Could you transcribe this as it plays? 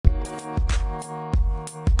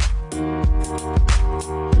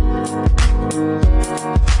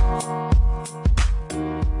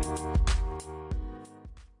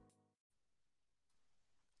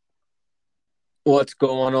What's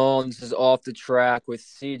going on? This is Off the Track with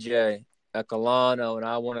CJ Ecalano, and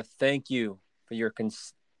I want to thank you for your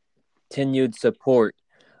continued support.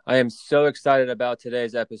 I am so excited about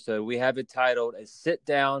today's episode. We have it titled A Sit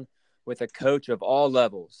Down with a Coach of All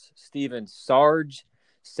Levels, Stephen Sarge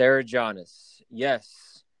Sarajanis.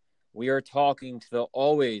 Yes, we are talking to the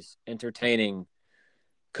always entertaining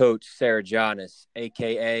Coach Sarajanis,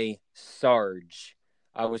 aka Sarge.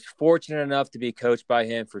 I was fortunate enough to be coached by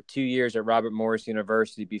him for 2 years at Robert Morris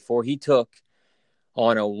University before he took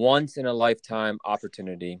on a once in a lifetime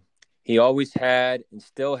opportunity. He always had and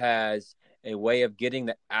still has a way of getting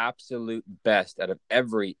the absolute best out of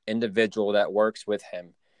every individual that works with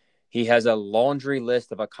him. He has a laundry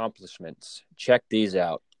list of accomplishments. Check these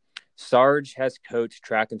out. Sarge has coached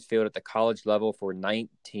track and field at the college level for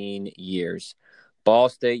 19 years. Ball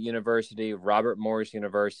State University, Robert Morris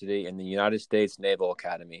University, and the United States Naval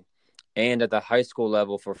Academy, and at the high school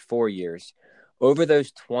level for 4 years. Over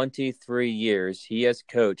those 23 years, he has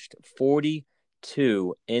coached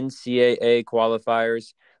 42 NCAA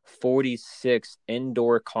qualifiers, 46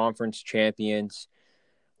 indoor conference champions,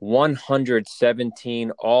 117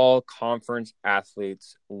 all conference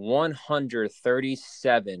athletes,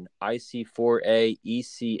 137 IC4A,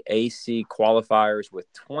 ECAC qualifiers,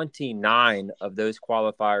 with 29 of those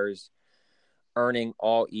qualifiers earning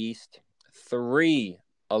All East, three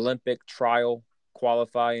Olympic trial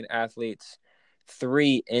qualifying athletes,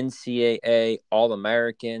 three NCAA All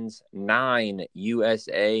Americans, nine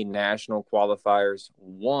USA national qualifiers,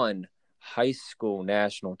 one high school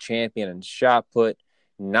national champion in shot put,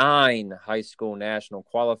 nine high school national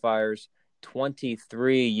qualifiers,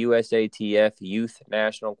 23 USATF youth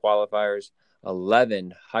national qualifiers,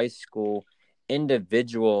 11 high school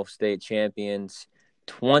individual state champions,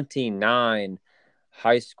 29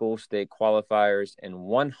 high school state qualifiers, and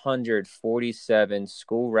 147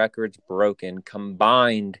 school records broken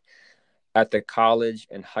combined at the college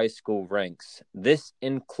and high school ranks. This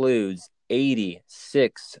includes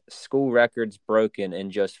 86 school records broken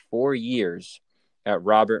in just 4 years at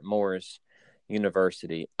Robert Morris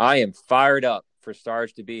University. I am fired up for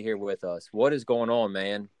Sarge to be here with us. What is going on,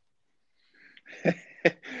 man?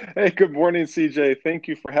 Hey, good morning, CJ. Thank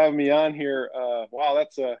you for having me on here. Wow,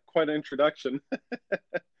 that's quite an introduction.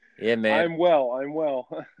 Yeah, man. I'm well. I'm well.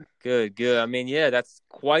 Good, good. I mean, yeah, that's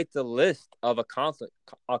quite the list of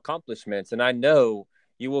accomplishments. And I know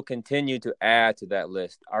you will continue to add to that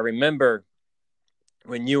list. I remember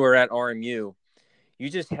when you were at RMU, you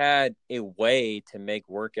just had a way to make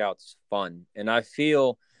workouts fun. And I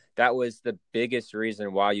feel that was the biggest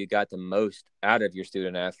reason why you got the most out of your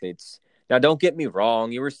student athletes. Now, don't get me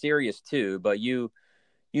wrong, you were serious too, but you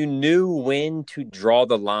knew when to draw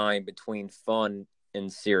the line between fun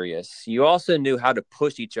and serious. You also knew how to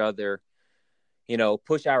push each other,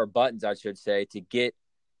 push our buttons, I should say, to get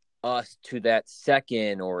us to that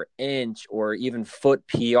second or inch or even foot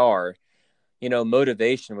PR.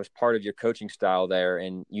 Motivation was part of your coaching style there,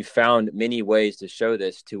 and you found many ways to show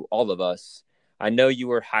this to all of us. I know you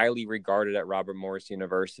were highly regarded at Robert Morris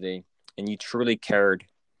University, and you truly cared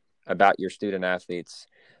about your student athletes.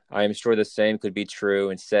 I am sure the same could be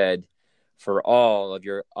true and said for all of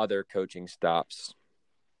your other coaching stops.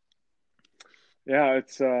 Yeah,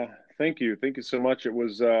 it's thank you so much. It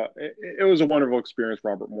was a wonderful experience,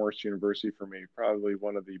 Robert Morris University for me. Probably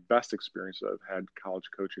one of the best experiences I've had college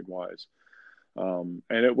coaching wise. And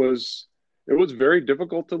it was very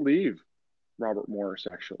difficult to leave Robert Morris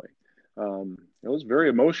actually. It was very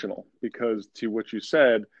emotional because to what you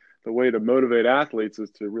said, the way to motivate athletes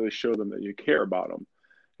is to really show them that you care about them.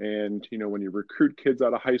 And when you recruit kids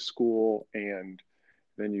out of high school and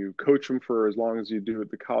then you coach them for as long as you do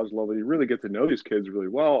at the college level, you really get to know these kids really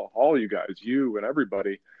well, all you guys, you and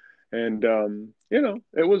everybody. And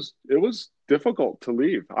it was difficult to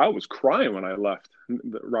leave. I was crying when I left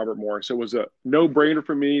Robert Morris. It was a no brainer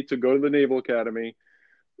for me to go to the Naval Academy,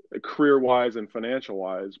 career wise and financial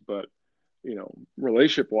wise, but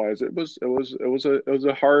relationship wise, it was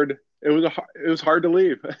hard to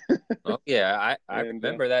leave. Oh yeah, I And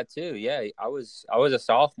remember that too. Yeah, I was a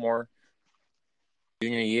sophomore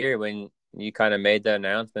junior year when you kind of made the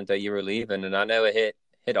announcement that you were leaving, and I know it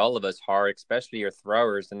hit all of us hard, especially your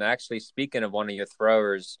throwers. And actually, speaking of one of your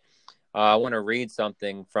throwers, I want to read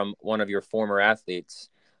something from one of your former athletes,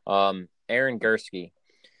 Aaron Gursky.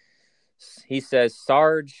 He says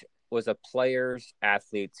Sarge was a player's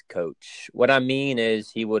athlete's coach. What I mean is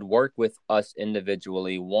he would work with us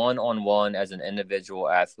individually, one on one as an individual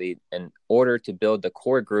athlete, in order to build the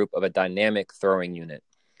core group of a dynamic throwing unit.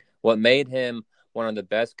 What made him one of the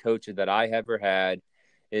best coaches that I ever had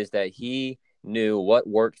is that he knew what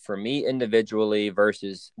worked for me individually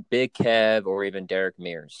versus Big Kev or even Derek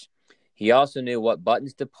Mears. He also knew what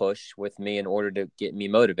buttons to push with me in order to get me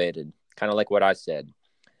motivated, kind of like what I said.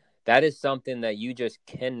 That is something that you just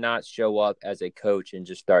cannot show up as a coach and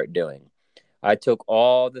just start doing. I took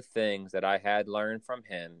all the things that I had learned from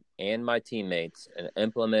him and my teammates and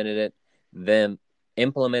implemented it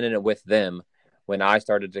with them when I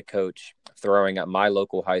started to coach throwing at my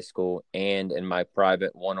local high school and in my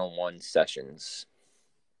private one-on-one sessions.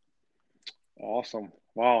 Awesome.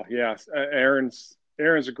 Wow. Yes. Aaron's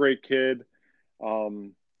a great kid.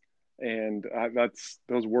 Um, and that's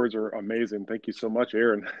those words are amazing. Thank you so much,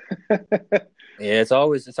 Aaron. Yeah, it's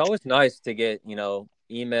always nice to get,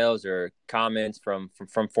 emails or comments from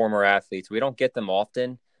former athletes. We don't get them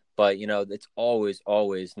often, but it's always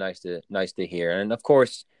nice to hear. And of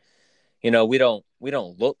course, we don't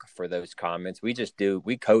look for those comments. We just do.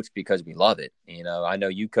 We coach because we love it. I know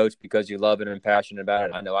you coach because you love it and passionate about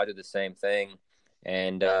it. I know I do the same thing.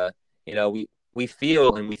 And we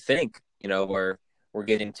feel and we think, we're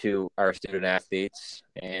getting to our student athletes,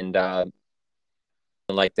 and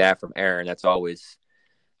like that from Aaron. That's always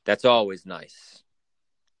nice.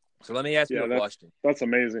 So let me ask you Yeah, a question. that's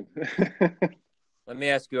amazing. Let me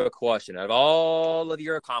ask you a question. Out of all of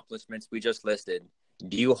your accomplishments we just listed,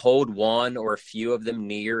 do you hold one or a few of them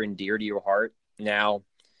near and dear to your heart? Now,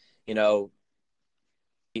 you know,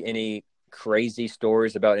 any crazy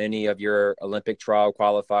stories about any of your Olympic trial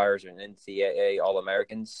qualifiers or NCAA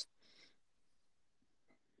All-Americans?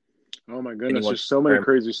 Oh my goodness, Anyone? there's so many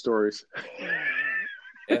crazy stories.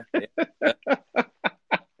 Yeah, yeah.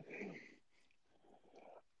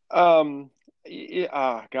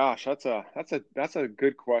 Gosh, that's a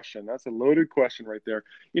good question. That's a loaded question right there.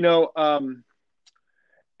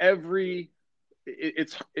 Every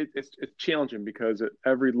it's challenging because at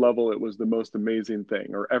every level it was the most amazing thing,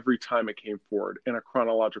 or every time it came forward in a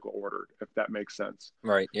chronological order, if that makes sense.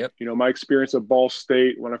 Right. Yep. My experience at Ball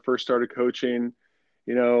State when I first started coaching,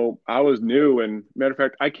 I was new, and matter of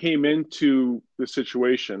fact, I came into the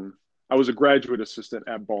situation. I was a graduate assistant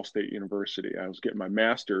at Ball State University. I was getting my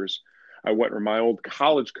master's. I went with my old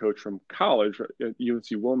college coach from college at UNC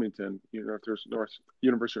Wilmington, University of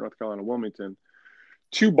North Carolina, Wilmington,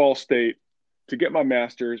 to Ball State to get my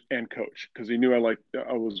master's and coach, because he knew I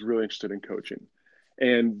was really interested in coaching.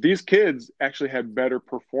 And these kids actually had better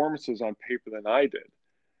performances on paper than I did,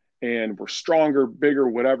 and were stronger, bigger,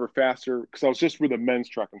 whatever, faster, because I was just with the men's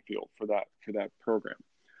track and field for that program.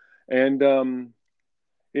 And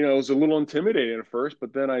it was a little intimidating at first,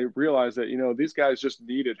 but then I realized that these guys just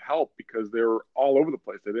needed help because they were all over the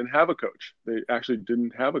place. They didn't have a coach. They actually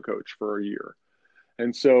didn't have a coach for a year.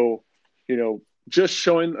 And so, just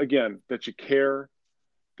showing again that you care,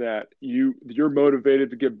 that you're motivated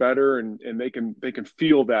to get better, and they can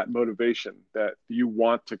feel that motivation, that you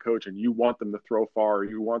want to coach and you want them to throw far,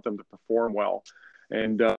 you want them to perform well.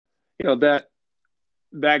 And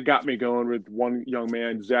that got me going with one young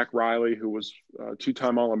man, Zach Riley, who was a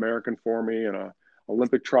two-time All-American for me and a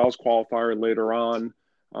Olympic trials qualifier later on.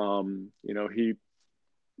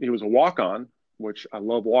 He was a walk-on, which I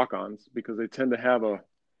love walk-ons because they tend to have a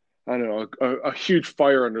huge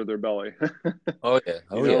fire under their belly. Oh yeah.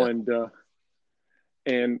 Oh yeah.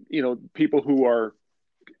 And people who are,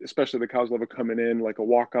 especially the college level, coming in like a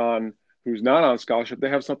walk-on who's not on scholarship, they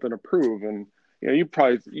have something to prove. And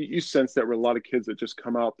you sense that with a lot of kids that just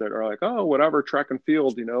come out that are like, oh, whatever, track and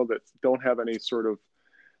field, that don't have any sort of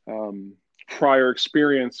prior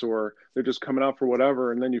experience, or they're just coming out for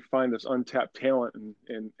whatever. And then you find this untapped talent,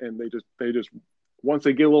 and they just once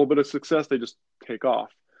they get a little bit of success, they just take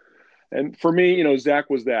off. And for me, Zach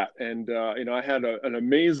was that. And, I had an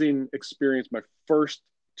amazing experience my first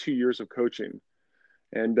 2 years of coaching.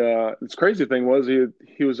 And this crazy thing was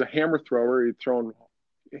he was a hammer thrower. He'd thrown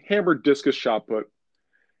hammer discus shot put.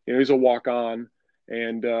 He's a walk-on,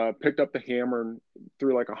 and picked up the hammer and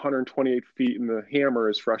threw like 128 feet in the hammer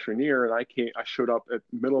his freshman year. And I showed up at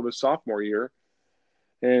the middle of his sophomore year,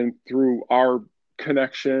 and through our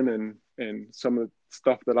connection and some of the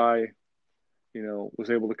stuff that I was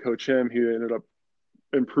able to coach him, he ended up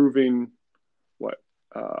improving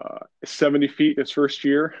 70 feet in his first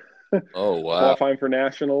year. Oh wow. Qualifying for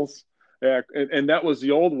nationals. Yeah, and that was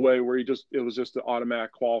the old way where it was just the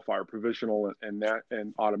automatic qualifier, provisional and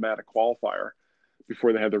automatic qualifier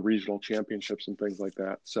before they had the regional championships and things like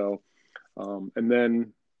that. So, and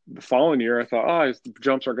then the following year, I thought, his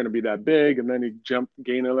jumps aren't going to be that big, and then he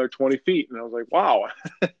gained another 20 feet, and I was like, wow.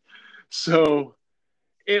 So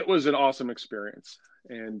it was an awesome experience.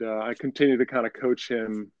 And I continued to kind of coach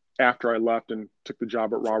him after I left and took the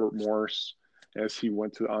job at Robert Morris as he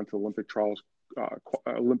went on to Olympic trials,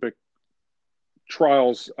 Olympic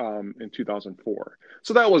trials in 2004.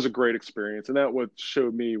 So that was a great experience, and that what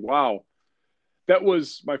showed me, wow, that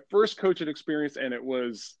was my first coaching experience, and it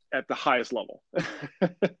was at the highest level.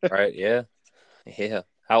 Right. Yeah. Yeah.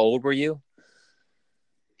 How old were you?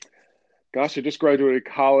 Gosh, I just graduated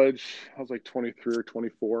college. I was like 23 or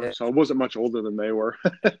 24, Yeah. so I wasn't much older than they were.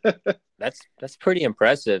 That's pretty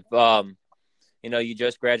impressive. You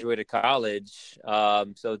just graduated college.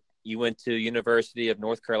 So you went to University of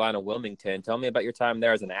North Carolina, Wilmington. Tell me about your time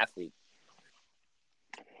there as an athlete.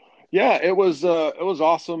 Yeah, it was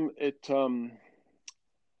awesome. I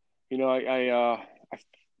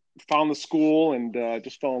found the school and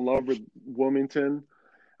just fell in love with Wilmington.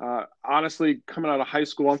 Honestly, coming out of high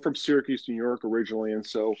school, I'm from Syracuse, New York originally, and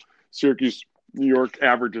so Syracuse, New York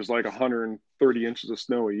averages like 130 inches of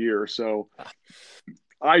snow a year. So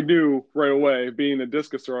I knew right away, being a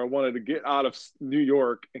discus thrower, I wanted to get out of New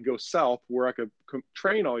York and go south where I could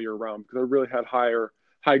train all year round because I really had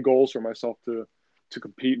high goals for myself to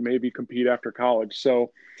compete, maybe compete after college.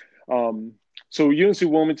 Um, so UNC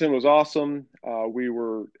Wilmington was awesome. We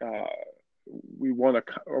won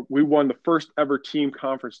the first ever team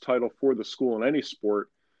conference title for the school in any sport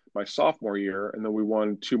my sophomore year, and then we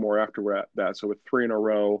won two more after that. So with three in a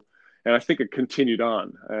row, and I think it continued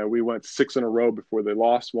on. We went six in a row before they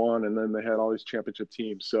lost one, and then they had all these championship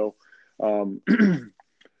teams. So, um,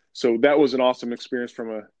 so that was an awesome experience from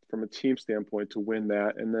a team standpoint to win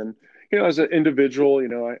that. And then, as an individual,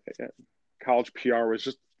 college PR was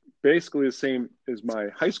just basically the same as my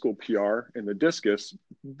high school PR in the discus,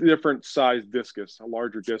 different size discus, a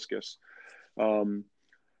larger discus. Um,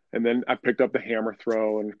 and then I picked up the hammer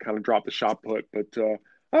throw and kind of dropped the shot put. But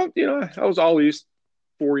I was all East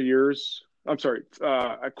 4 years. I'm sorry,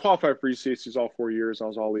 I qualified for ECACs all 4 years. I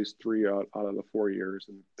was all East three out of the 4 years,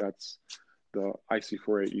 and that's the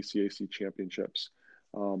IC4A ECAC championships.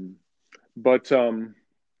 Um, but um,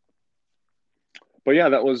 but yeah,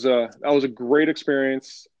 that was a great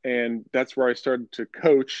experience, and that's where I started to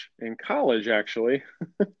coach in college. Actually,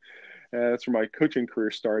 that's where my coaching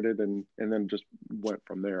career started, and then just went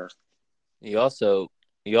from there. You also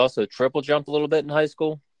you also triple jumped a little bit in high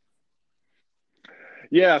school.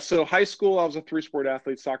 Yeah, so high school, I was a three-sport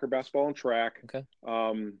athlete: soccer, basketball, and track. Okay.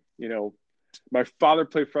 Um, you know, my father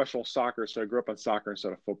played professional soccer, so I grew up on soccer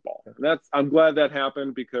instead of football. And I'm glad that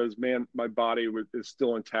happened because, man, my body is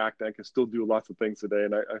still intact. I can still do lots of things today,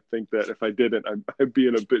 and I think that if I didn't, I'd be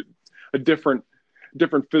in a different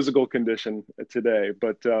physical condition today.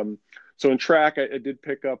 But so in track, I did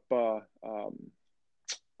pick up. Uh,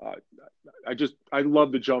 I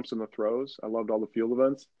loved the jumps and the throws. I loved all the field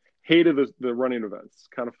events. Hated the running events.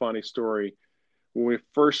 Kind of funny story. When we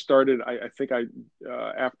first started, I think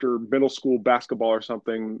after middle school basketball or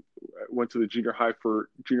something, went to the junior high for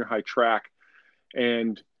junior high track,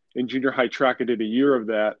 and in junior high track, I did a year of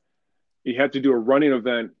that. You had to do a running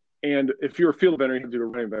event, and if you're a field eventer, you have to do a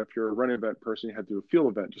running event. If you're a running event person, you had to do a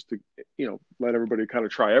field event just to let everybody kind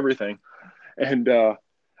of try everything. And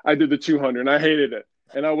I did the 200, and I hated it,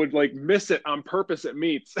 and I would like miss it on purpose at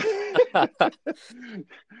meets,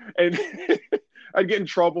 and I'd get in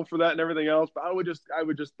trouble for that and everything else. But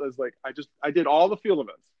I did all the field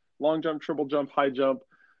events: long jump, triple jump, high jump,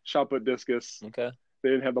 shot put, discus. Okay. They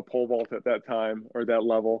didn't have the pole vault at that time or that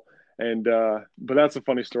level. And but that's a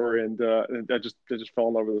funny story, and I just fell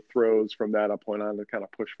in love with the throws from that point on to kind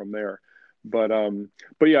of push from there. But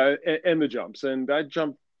yeah, and the jumps, and I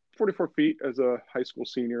jumped 44 feet as a high school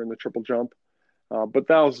senior in the triple jump. But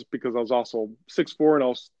that was because I was also 6'4", and I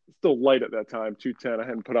was still light at that time, 210. I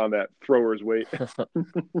hadn't put on that thrower's weight.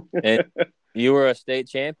 And you were a state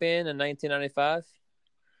champion in 1995.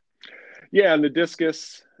 Yeah, and the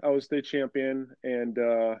discus, I was state champion, and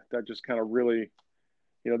that just kind of really,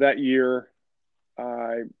 that year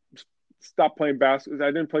I stopped playing basketball.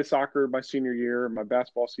 I didn't play soccer my senior year. My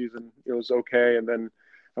basketball season, it was okay, and then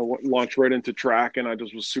I launched right into track, and I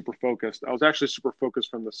just was super focused. I was actually super focused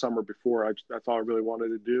from the summer before. That's all I really wanted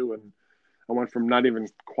to do, and I went from not even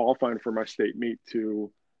qualifying for my state meet to,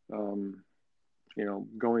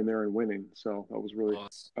 going there and winning. So that was really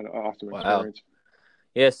an awesome Wow. experience.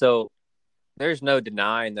 Yeah. So there's no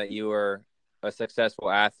denying that you were a successful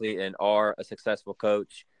athlete and are a successful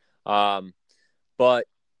coach. But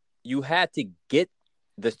you had to get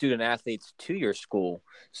the student athletes to your school.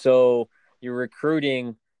 So you're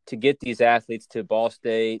recruiting to get these athletes to Ball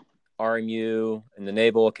State, RMU, and the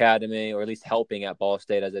Naval Academy, or at least helping at Ball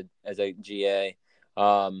State as a GA.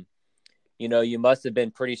 You must have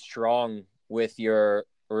been pretty strong with your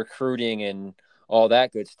recruiting and all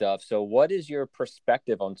that good stuff. So what is your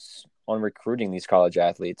perspective on recruiting these college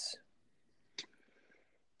athletes?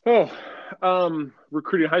 Oh,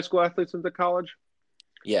 recruiting high school athletes into college.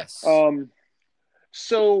 Yes. Um,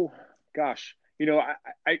 so, gosh,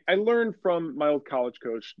 I learned from my old college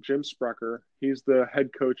coach, Jim Sprecher. He's the head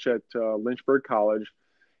coach at Lynchburg College.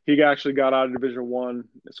 He actually got out of Division One.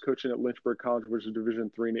 Is coaching at Lynchburg College, which is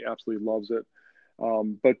Division 3, and he absolutely loves it.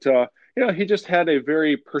 But he just had a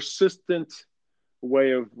very persistent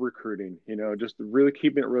way of recruiting. Just really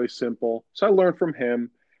keeping it really simple. So I learned from him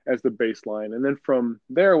as the baseline, and then from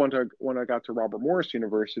there, when I got to Robert Morris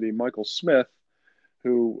University, Michael Smith,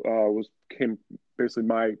 who was came basically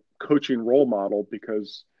my coaching role model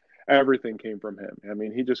because everything came from him. I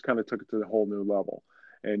mean, he just kind of took it to the whole new level.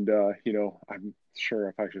 And I'm sure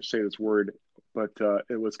if I should say this word, but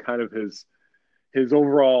it was kind of his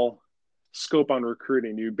overall scope on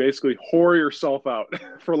recruiting. You basically whore yourself out,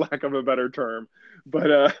 for lack of a better term.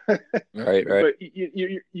 But Right, right. but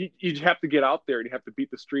you have to get out there and you have to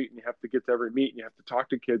beat the street and you have to get to every meet and you have to talk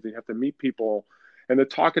to kids and you have to meet people. And the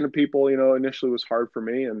talking to people, initially was hard for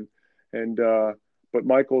me. And but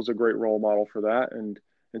Michael's a great role model for that. And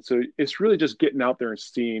so it's really just getting out there and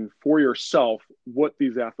seeing for yourself what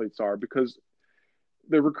these athletes are, because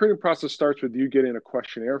the recruiting process starts with you getting a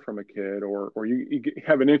questionnaire from a kid, or you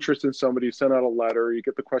have an interest in somebody, you send out a letter, you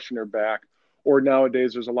get the questionnaire back. Or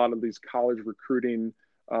nowadays, there's a lot of these college recruiting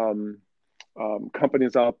um,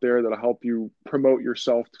 companies out there that'll help you promote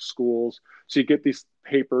yourself to schools. So you get these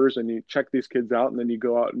papers and you check these kids out, and then you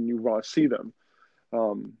go out and you want to see them.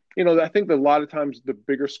 I think that a lot of times the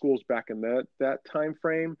bigger schools back in that time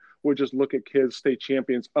frame would just look at kids, state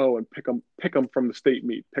champions, and pick them from the state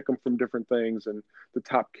meet, pick them from different things, and the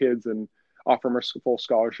top kids, and offer them a full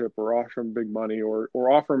scholarship or offer them big money, or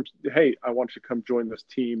offer them, hey, I want you to come join this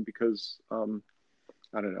team because I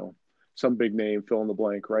don't know, some big name, fill in the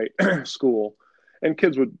blank, right? School, and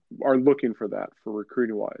kids are looking for that for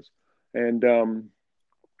recruiting wise, and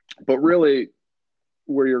but really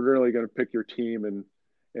where you're really going to pick your team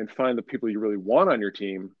and find the people you really want on your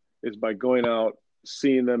team is by going out,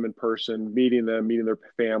 seeing them in person, meeting them, meeting their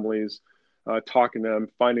families, talking to them,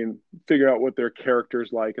 figuring out what their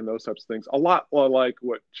character's like and those types of things. A lot like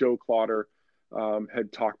what Joe Clodder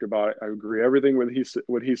had talked about. I agree everything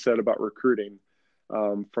what he said about recruiting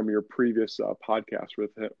from your previous podcast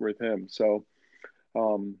with him. So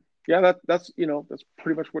yeah, that's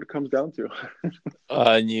pretty much what it comes down to.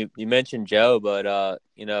 And you mentioned Joe, but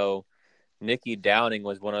Nikki Downing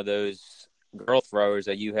was one of those girl throwers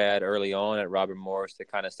that you had early on at Robert Morris to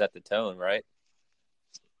kind of set the tone, right?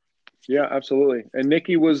 Yeah, absolutely. And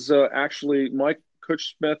Nikki was actually Mike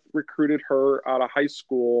Coach Smith recruited her out of high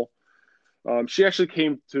school. She actually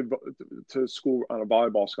came to school on a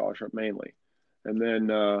volleyball scholarship mainly, and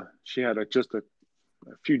then she had just a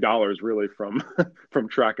few dollars really from from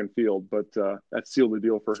track and field, but that sealed the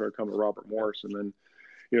deal for her to come to Robert Morris. And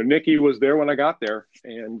then Nikki was there when I got there,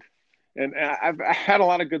 I had a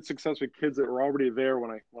lot of good success with kids that were already there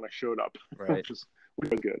when I showed up, Right. which was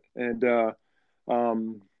good. And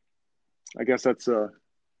um, I guess that's a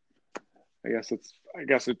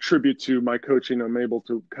tribute to my coaching. I'm able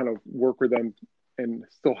to kind of work with them and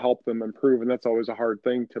still help them improve, and that's always a hard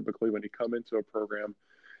thing. Typically, when you come into a program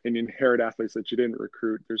and you inherit athletes that you didn't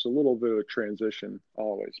recruit, there's a little bit of a transition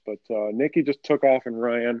always. But Nikki just took off and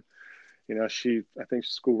ran. I think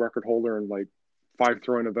she's school record holder in like 5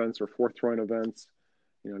 throwing events or 4 throwing events.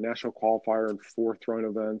 National qualifier in 4 throwing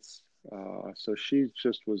events. So she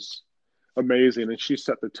just was amazing, and she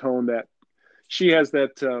set the tone that she has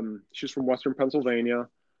that she's from Western Pennsylvania,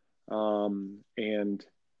 and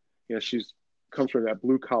she's comes from that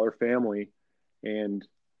blue collar family, and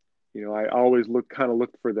I always looked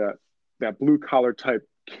for that blue collar type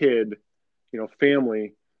kid,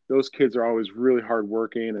 family. Those kids are always really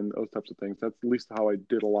hardworking and those types of things. That's at least how I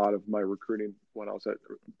did a lot of my recruiting when I was at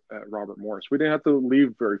Robert Morris. We didn't have to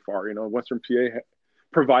leave very far. Western PA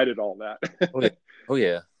provided all that. Oh yeah. Oh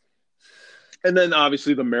yeah. And then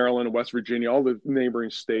obviously the Maryland and West Virginia, all the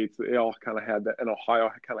neighboring states, they all kind of had that, and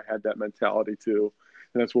Ohio kind of had that mentality too.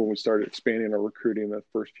 And that's when we started expanding our recruiting the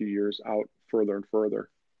first few years out further and further.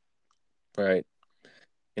 Right.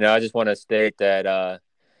 I just want to state that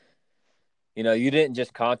you didn't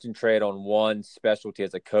just concentrate on one specialty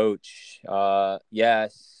as a coach.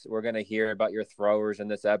 Yes, we're going to hear about your throwers in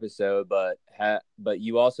this episode, but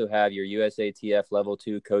you also have your USATF Level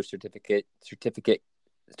 2 coach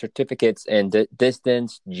certificates in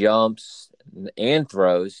distance, jumps, and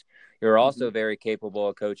throws. You're also very capable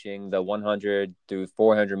of coaching the 100 through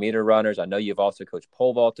 400 meter runners. I know you've also coached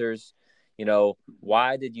pole vaulters.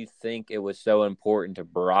 Why did you think it was so important to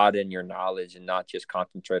broaden your knowledge and not just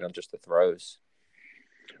concentrate on just the throws?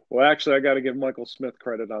 Well, actually, I got to give Michael Smith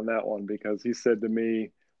credit on that one, because he said to me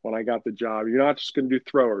when I got the job, you're not just going to do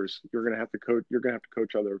throwers. You're going to have to coach. You're going to have to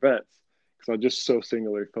coach other events because I was just so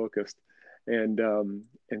singularly focused. And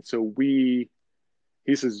so he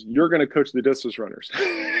says, you're going to coach the distance runners.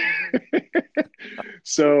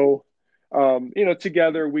 So,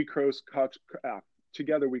 together we coach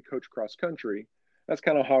cross country. That's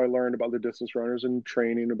kind of how I learned about the distance runners and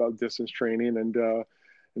training about distance training. And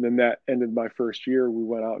then that ended my first year. We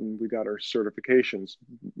went out and we got our certifications.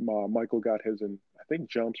 Michael got his in, I think,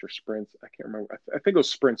 jumps or sprints. I can't remember. I think it was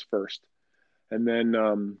sprints first. And then,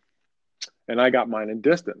 and I got mine in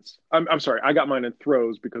distance. I'm sorry, I got mine in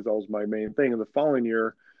throws because that was my main thing. And the following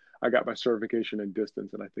year, I got my certification in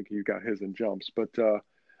distance, and I think he got his in jumps. But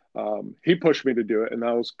he pushed me to do it, and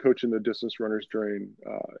I was coaching the distance runners during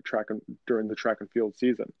the track and field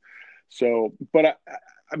season. So, but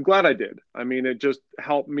I'm glad I did. I mean, it just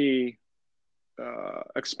helped me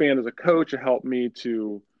expand as a coach. It helped me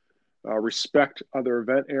to respect other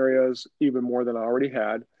event areas even more than I already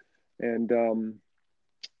had, and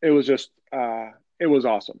it was just it was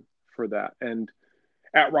awesome for that. And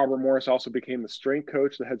at Robert Morris, I also became the strength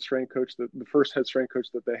coach, the head strength coach, the first head strength coach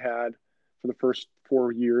that they had for the first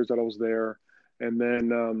 4 years that I was there. And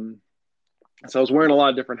then, so I was wearing a lot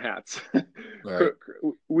of different hats. Right.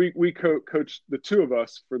 We coached the two of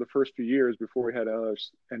us for the first few years before we had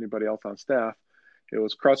anybody else on staff. It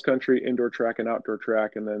was cross country, indoor track, and outdoor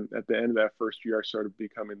track. And then at the end of that first year, I started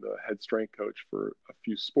becoming the head strength coach for a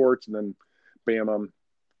few sports. And then, bam, I'm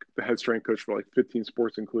the head strength coach for like 15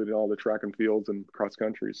 sports, including all the track and fields and cross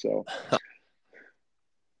country. So,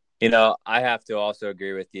 I have to also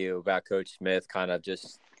agree with you about Coach Smith kind of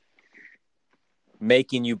just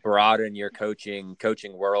making you broaden your coaching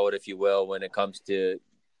world, if you will, when it comes to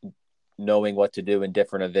knowing what to do in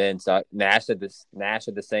different events. Nash did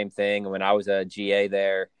the same thing. When I was a GA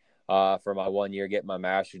there for my 1 year getting my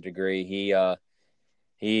master's degree, he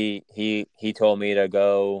told me to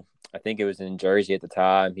go. I think it was in Jersey at the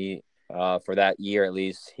time. He for that year at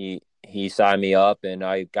least, he signed me up, and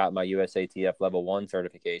I got my USATF Level 1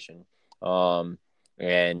 certification. And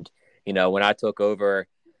when I took over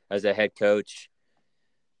as a head coach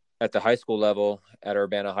at the high school level at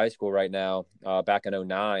Urbana High School right now, back in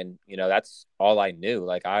 2009, that's all I knew.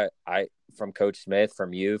 Like I from Coach Smith,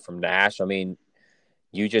 from you, from Nash. I mean,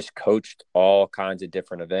 you just coached all kinds of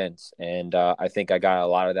different events. And I think I got a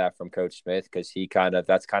lot of that from Coach Smith because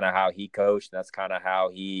that's kind of how he coached. That's kind of how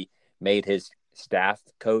he made his staff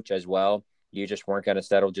coach as well. You just weren't going to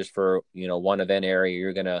settle just for, one event area. You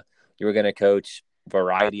were going to coach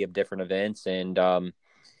variety of different events. And,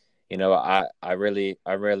 I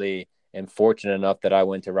really am fortunate enough that I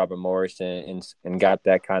went to Robert Morris and got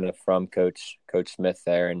that kind of from Coach Smith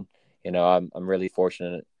there. And, I'm really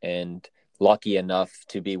fortunate and lucky enough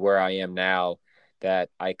to be where I am now that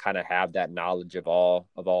I kind of have that knowledge of all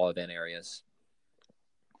event areas.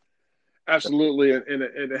 absolutely. And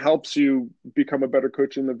it helps you become a better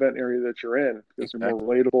coach in the event area that you're in because you're more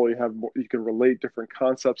relatable. You can relate different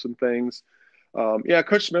concepts and things.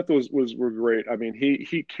 Coach Smith was great. I mean,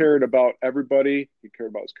 he cared about everybody. He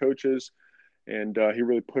cared about his coaches, and he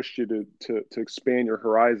really pushed you to expand your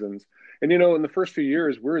horizons. And in the first few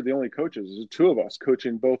years, we were the only coaches. There's two of us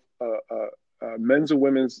coaching both men's and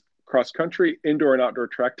women's cross country, indoor and outdoor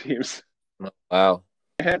track teams. Wow!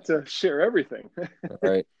 I had to share everything,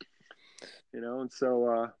 right? And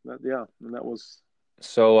so that was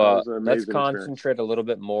an let's amazing concentrate experience. a little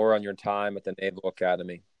bit more on your time at the Naval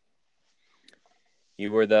Academy.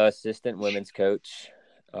 You were the assistant women's coach.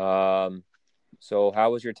 So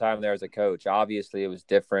how was your time there as a coach? Obviously, it was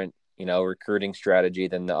different, recruiting strategy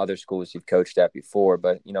than the other schools you've coached at before.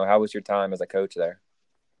 But, how was your time as a coach there?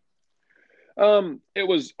 It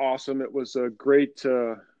was awesome. It was a great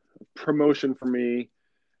promotion for me.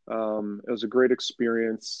 It was a great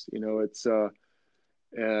experience. It's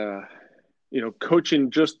coaching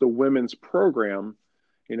just the women's program.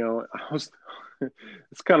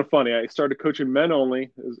 It's kind of funny. I started coaching men only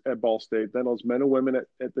at Ball State. Then I was men and women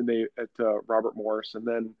at Robert Morris, and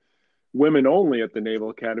then women only at the Naval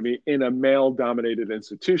Academy in a male-dominated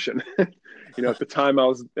institution. At the time I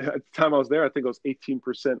was there, I think it was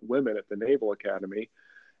 18% women at the Naval Academy,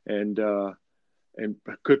 and a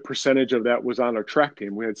good percentage of that was on our track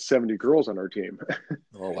team. We had 70 girls on our team.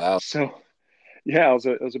 Oh wow! So yeah,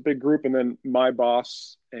 it was a big group. And then my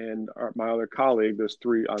boss and my other colleague, there's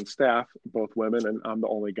 3 on staff, both women, and I'm the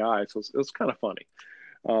only guy. So it was kind of funny.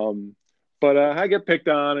 But I get picked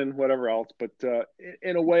on and whatever else. But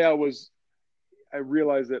in a way, I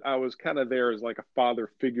realized that I was kind of there as like a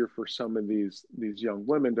father figure for some of these young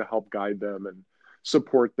women to help guide them and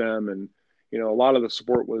support them. And, a lot of the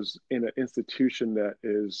support was in an institution that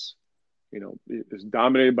is is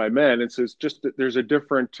dominated by men. And so it's just that there's a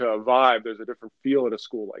different vibe. There's a different feel at a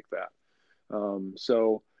school like that.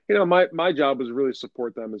 So, my job was really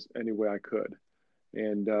support them as any way I could.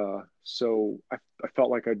 And so I felt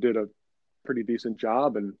like I did a pretty decent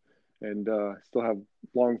job, and still have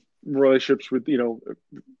long relationships with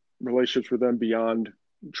them beyond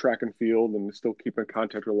track and field, and still keep in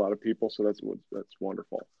contact with a lot of people. So that's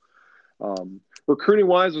wonderful. Recruiting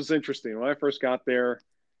wise was interesting. When I first got there,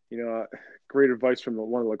 great advice from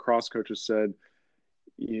one of the lacrosse coaches said,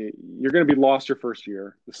 you're going to be lost your first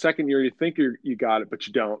year. The second year, you think you got it, but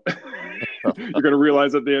you don't. You're going to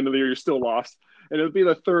realize at the end of the year, you're still lost. And it'll be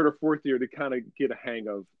the third or fourth year to kind of get a hang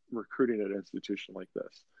of recruiting at an institution like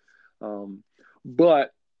this.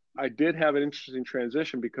 But I did have an interesting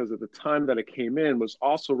transition because at the time that it came in was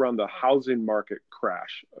also around the housing market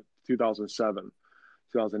crash of 2007,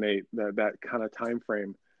 2008, that kind of time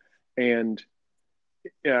frame. And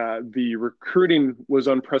the recruiting was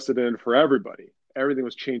unprecedented for everybody. Everything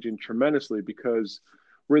was changing tremendously because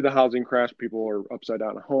we're the housing crash. People are upside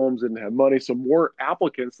down in homes, didn't have money. So more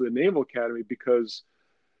applicants to the Naval Academy, because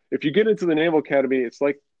if you get into the Naval Academy, it's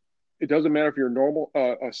like, it doesn't matter if you're a normal,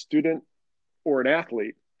 a student or an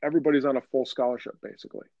athlete, everybody's on a full scholarship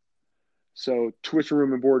basically. So tuition,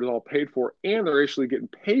 room and board is all paid for, and they're actually getting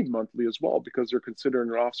paid monthly as well because they're considered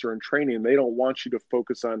an officer in training. They don't want you to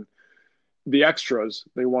focus on the extras.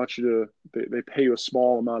 They want you to, they pay you a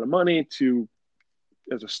small amount of money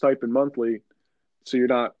as a stipend monthly. So you're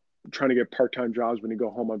not trying to get part-time jobs when you go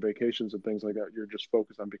home on vacations and things like that. You're just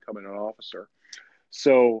focused on becoming an officer.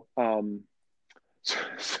 So, yeah,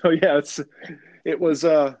 it was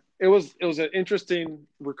an interesting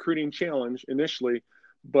recruiting challenge initially,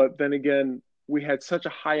 but then again, we had such a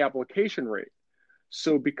high application rate.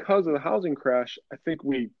 So because of the housing crash, I think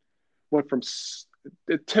we went from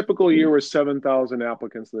the typical year was 7,000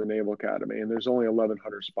 applicants to the Naval Academy, and there's only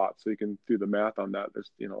 1,100 spots. So you can do the math on that. So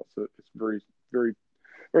it's very, very,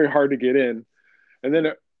 very hard to get in. And then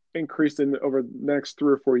it increased over the next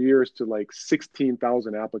 3 or 4 years to like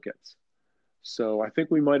 16,000 applicants. So I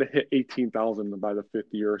think we might have hit 18,000 by the 5th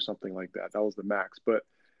year or something like that. That was the max. But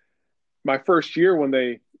my first year,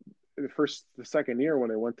 the second year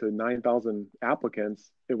when they went to 9,000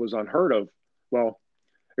 applicants, it was unheard of. Well,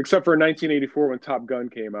 except for 1984 when Top Gun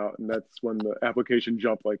came out, and that's when the application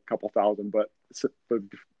jumped like a couple thousand. But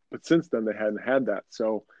since then they hadn't had that.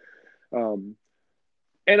 So, and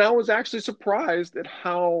I was actually surprised at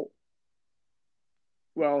how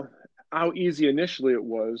easy initially it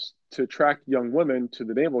was to attract young women to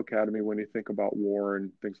the Naval Academy when you think about war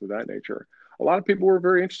and things of that nature. A lot of people were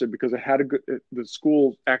very interested because the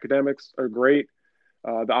school academics are great.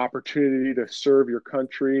 The opportunity to serve your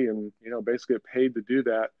country and, basically get paid to do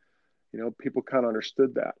that, people kind of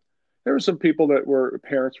understood that. There were some people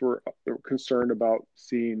parents were concerned about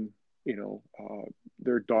seeing,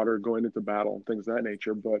 their daughter going into battle and things of that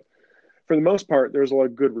nature. But for the most part, there's a lot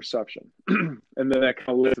of good reception. And then that kind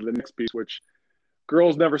of led to the next piece, which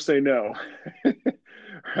girls never say no,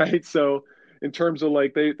 right? So in terms of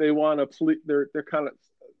like, they want to they're kind of,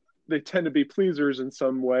 they tend to be pleasers in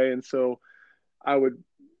some way. And so I would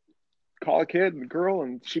call a kid and girl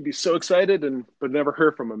and she'd be so excited but never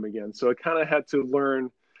hear from them again. So I kind of had to learn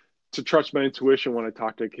to trust my intuition when I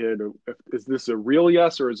talk to a kid. Is this a real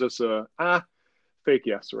yes, or is this a fake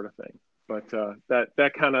yes sort of thing? But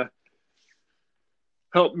that kind of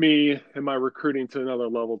helped me in my recruiting to another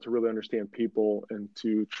level to really understand people and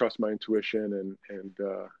to trust my intuition and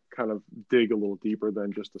kind of dig a little deeper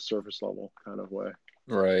than just a surface level kind of way.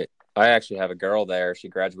 Right. I actually have a girl there. She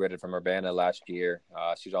graduated from Urbana last year.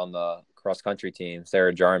 She's on the cross country team,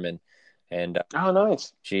 Sarah Jarman, and oh,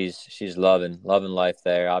 nice. She's loving life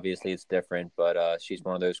there. Obviously, it's different, but she's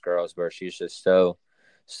one of those girls where she's just so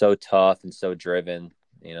tough and so driven.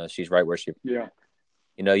 She's right where she. Yeah.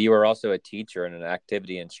 You were also a teacher and an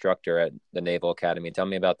activity instructor at the Naval Academy. Tell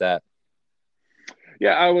me about that.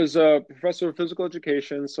 Yeah, I was a professor of physical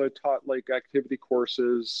education, so I taught like activity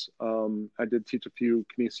courses. I did teach a few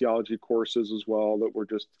kinesiology courses as well that were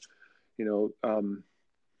just,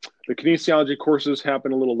 the kinesiology courses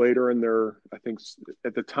happened a little later in I think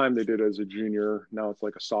at the time they did it as a junior. Now it's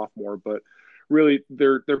like a sophomore, but really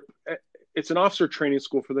it's an officer training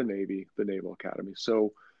school for the Navy, the Naval Academy.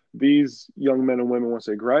 So these young men and women, once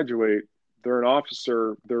they graduate, they're an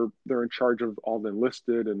officer. They're in charge of all the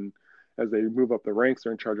enlisted, and as they move up the ranks,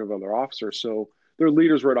 they're in charge of other officers. So they're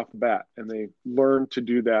leaders right off the bat, and they learn to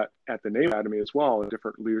do that at the Naval Academy as well in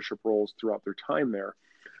different leadership roles throughout their time there.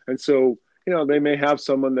 And so, they may have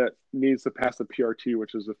someone that needs to pass the PRT,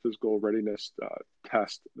 which is a physical readiness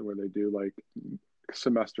test where they do like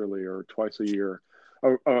semesterly or twice a year.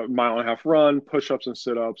 a mile and a half run, push-ups and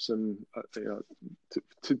sit-ups, and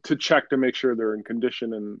to check to make sure they're in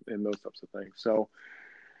condition and those types of things. So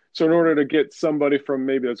in order to get somebody from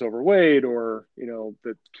maybe that's overweight or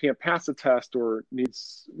that can't pass a test or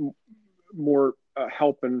needs more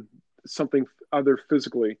help and something other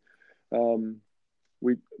physically,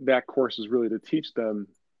 that course is really to teach them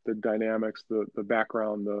the dynamics, the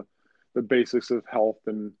background, the basics of health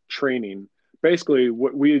and training. Basically,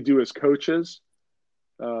 what we do as coaches,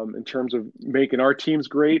 in terms of making our teams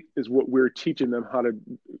great, is what we're teaching them how to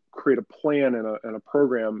create a plan and a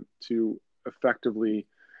program to effectively,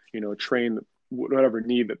 train whatever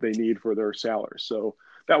need that they need for their salaries. So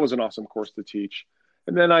that was an awesome course to teach.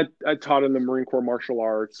 And then I taught in the Marine Corps martial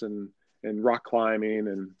arts and rock climbing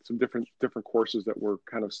and some different courses that were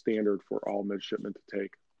kind of standard for all midshipmen to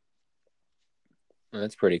take.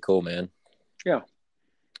 That's pretty cool, man. Yeah.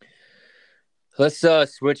 Let's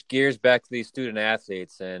switch gears back to these student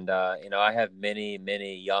athletes. And, I have many,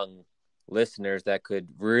 many young listeners that could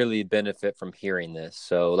really benefit from hearing this.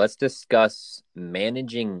 So let's discuss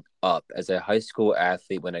managing up as a high school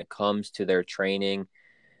athlete when it comes to their training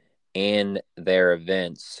and their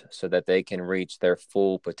events so that they can reach their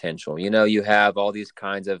full potential. You have all these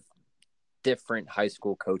kinds of different high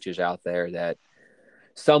school coaches out there, that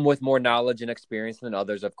some with more knowledge and experience than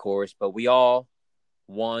others, of course, but we all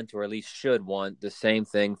want, or at least should want, the same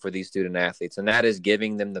thing for these student athletes, and that is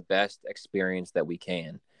giving them the best experience that we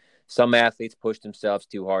can. Some athletes push themselves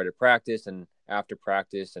too hard at practice and after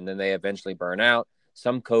practice, and then they eventually burn out.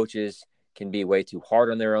 Some coaches can be way too hard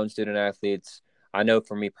on their own student athletes. I know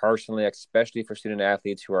for me personally, especially for student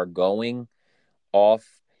athletes who are going off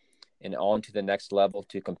and on to the next level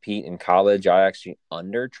to compete in college, I actually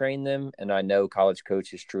undertrain them, and I know college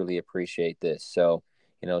coaches truly appreciate this. So,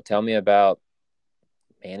 tell me about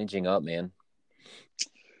managing up, man.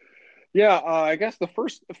 Yeah, I guess the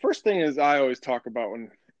first thing is I always talk about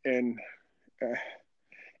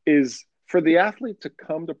is for the athlete to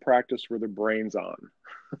come to practice with their brains on.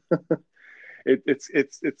 It's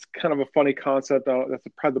kind of a funny concept. That's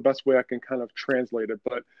probably the best way I can kind of translate it.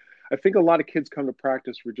 But I think a lot of kids come to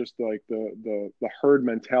practice with just like the herd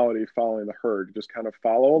mentality, following the herd, just kind of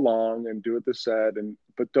follow along and do what they said,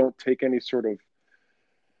 but don't take any sort of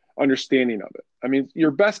understanding of it. I mean,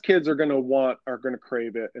 your best kids are going to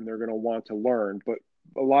crave it, and they're going to want to learn, but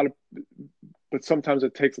sometimes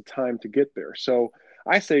it takes a time to get there. So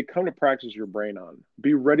I say, come to practice with your brain on.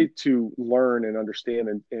 Be ready to learn and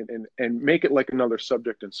understand and make it like another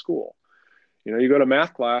subject in school. You go to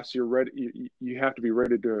math class, you're ready. You have to be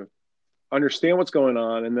ready to understand what's going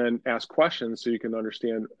on and then ask questions so you can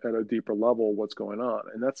understand at a deeper level what's going on.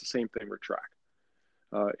 And that's the same thing with track,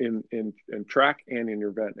 in track and in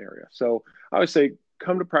your event area. So I would say,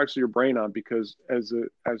 come to practice with your brain on, because as a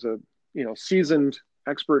seasoned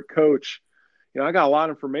expert coach, I got a lot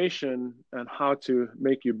of information on how to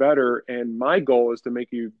make you better. And my goal is to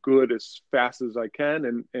make you good as fast as I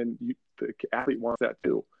can. And the athlete wants that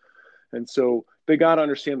too. And so they got to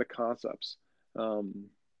understand the concepts that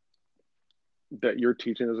you're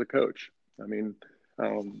teaching as a coach. I mean,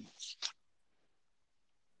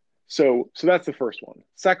 so that's the first one.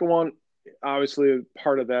 Second one, obviously,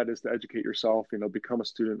 part of that is to educate yourself, become a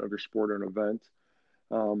student of your sport or an event.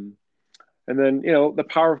 And then, the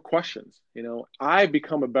power of questions. I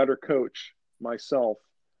become a better coach myself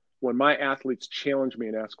when my athletes challenge me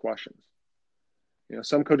and ask questions.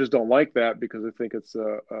 Some coaches don't like that because they think it's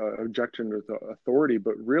a objection to the authority.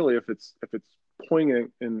 But really, if it's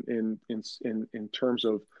poignant in terms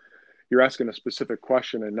of you're asking a specific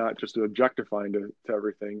question and not just objectifying to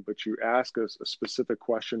everything, but you ask us a specific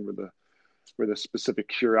question with a specific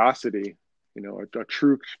curiosity, a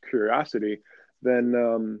true curiosity,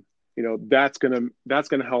 then that's gonna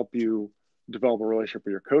help you develop a relationship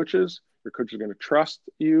with your coaches. Your coaches are going to trust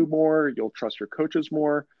you more. You'll trust your coaches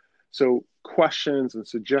more. So questions and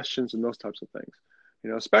suggestions and those types of things,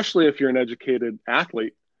 especially if you're an educated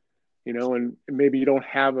athlete, and maybe you don't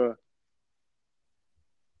have a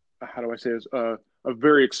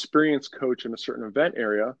very experienced coach in a certain event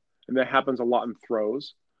area, and that happens a lot in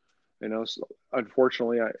throws. So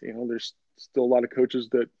unfortunately, there's still a lot of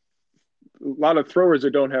throwers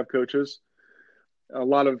that don't have coaches, a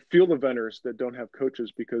lot of field eventers that don't have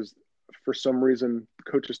coaches, because for some reason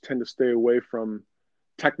coaches tend to stay away from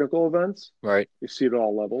technical events. Right. You see it at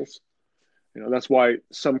all levels. That's why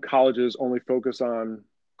some colleges only focus on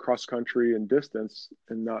cross country and distance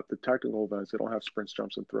and not the technical events. They don't have sprints,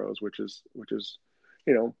 jumps, and throws, which is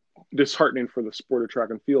disheartening for the sport of track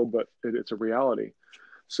and field, but it's a reality.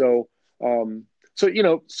 So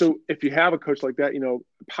if you have a coach like that,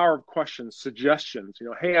 power of questions, suggestions,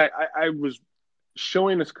 hey, I was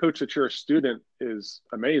showing this coach that you're a student is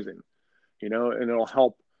amazing, and it'll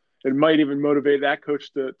help. It might even motivate that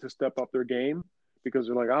coach to step up their game, because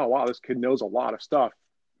they're like, oh, wow, this kid knows a lot of stuff.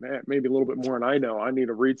 Man, maybe a little bit more than I know. I need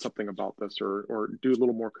to read something about this, or do a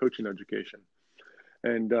little more coaching education.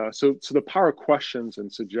 And so the power of questions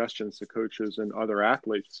and suggestions to coaches and other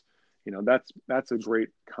athletes, that's a great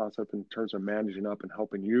concept in terms of managing up and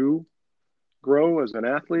helping you grow as an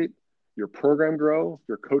athlete, your program grow,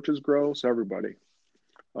 your coaches grow, so everybody.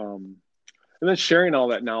 And then sharing all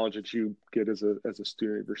that knowledge that you get as a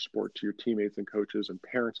student of your sport to your teammates and coaches and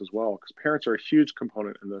parents as well, because parents are a huge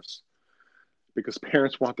component in this, because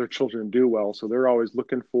parents want their children to do well, so they're always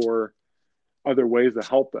looking for other ways to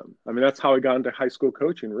help them. I mean, that's how I got into high school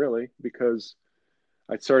coaching, really, because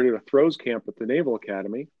I started a throws camp at the Naval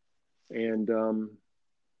Academy, and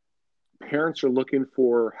parents are looking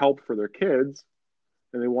for help for their kids,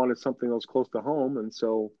 and they wanted something that was close to home. And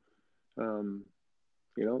so,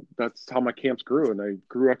 that's how my camps grew, and I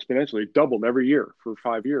grew exponentially, doubled every year for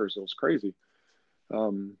 5 years. It was crazy,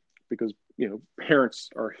 because parents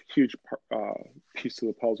are a huge piece of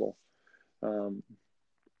the puzzle. And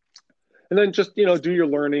then just do your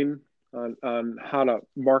learning on how to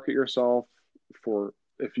market yourself for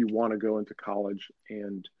if you want to go into college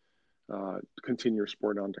and continue your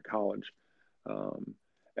sport on to college.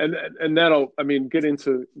 And that'll, get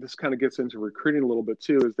into this, kind of gets into recruiting a little bit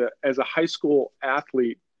too, is that as a high school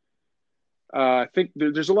athlete, I think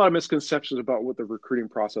there's a lot of misconceptions about what the recruiting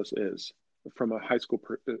process is from a high school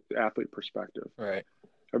athlete perspective. Right.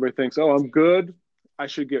 Everybody thinks, oh, I'm good, I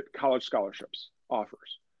should get college scholarships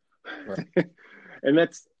offers. Right. And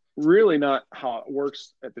that's really not how it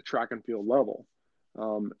works at the track and field level.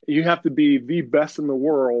 You have to be the best in the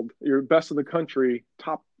world, you're best in the country,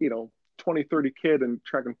 top, 20, 30 kid in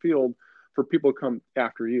track and field for people to come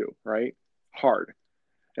after you, right? Hard.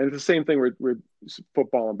 And it's the same thing with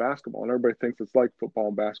football and basketball. And everybody thinks it's like football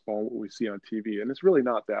and basketball and what we see on TV. And it's really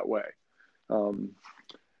not that way.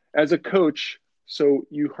 As a coach, so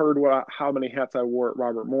you heard how many hats I wore at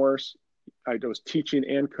Robert Morris. I was teaching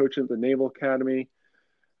and coaching at the Naval Academy.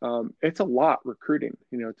 It's a lot recruiting,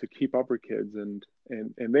 to keep up with kids, and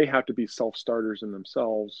they have to be self-starters in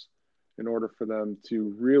themselves in order for them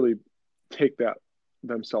to really take that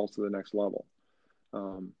themselves to the next level.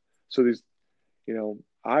 So these,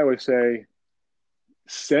 I always say,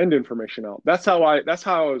 send information out. That's how I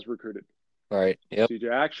was recruited. Right. Yep.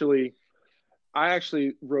 CJ, I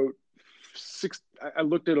actually wrote I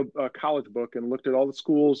looked at a college book and looked at all the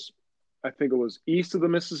schools. I think it was east of the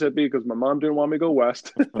Mississippi, because my mom didn't want me to go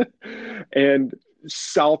west, and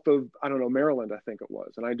south of, I don't know, Maryland, I think it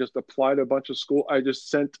was. And I just applied to a bunch of school. I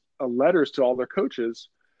just sent letters to all their coaches.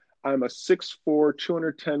 I'm a 6'4",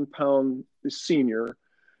 210-pound senior.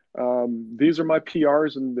 These are my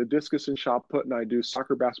PRs in the discus and shot put, and I do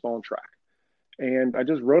soccer, basketball, and track. And I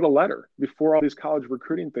just wrote a letter before all these college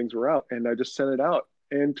recruiting things were out, and I just sent it out.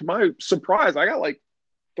 And to my surprise, I got like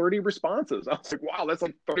 30 responses. I was like, wow, that's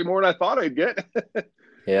like 30 more than I thought I'd get.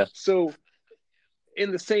 Yeah. So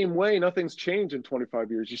in the same way, nothing's changed in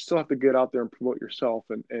 25 years. You still have to get out there and promote yourself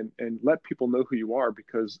and let people know who you are,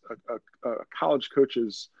 because a college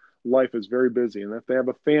coach's life is very busy. And if they have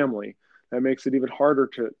a family, that makes it even harder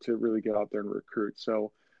to really get out there and recruit.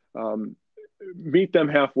 So meet them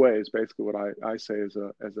halfway is basically what I say as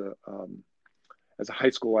a high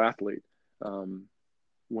school athlete,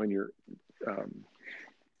 when you're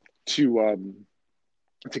to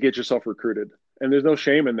get yourself recruited. And there's no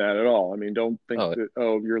shame in that at all. Don't think that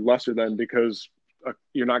you're lesser than because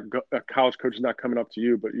you're not a college coach is not coming up to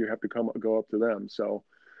you, but you have to go up to them. So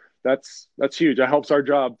that's huge. That helps our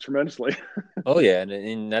job tremendously. Oh yeah,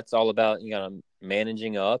 and that's all about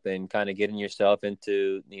managing up and kind of getting yourself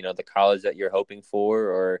into the college that you're hoping for,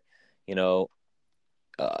 or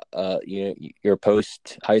your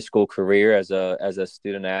post high school career as a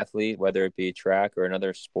student athlete, whether it be track or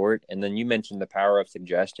another sport. And then you mentioned the power of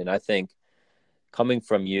suggestion. I think coming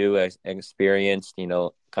from you as an experienced,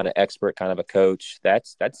 kind of expert, kind of a coach,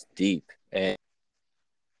 that's deep. And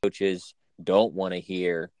coaches don't want to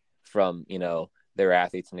hear from their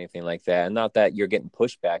athletes and anything like that. And not that you're getting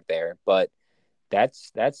pushback there, but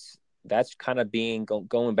that's kind of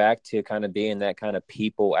going back to kind of being that kind of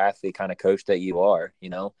people athlete kind of coach that you are.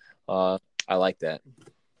 I like that.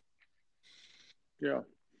 Yeah.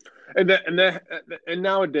 And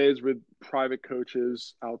nowadays with private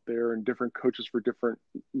coaches out there and different coaches for different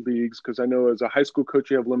leagues, because I know as a high school coach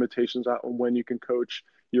you have limitations on when you can coach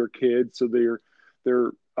your kids, so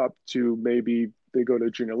they're up to, maybe they go to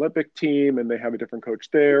a junior Olympic team and they have a different coach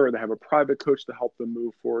there, or they have a private coach to help them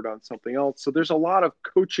move forward on something else. So there's a lot of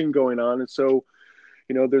coaching going on, and so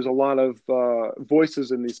there's a lot of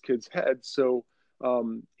voices in these kids' heads. So,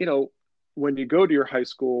 when you go to your high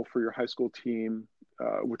school for your high school team,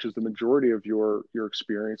 which is the majority of your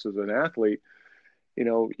experience as an athlete,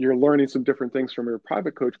 you're learning some different things from your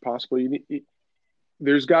private coach. Possibly,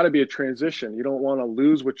 there's got to be a transition. You don't want to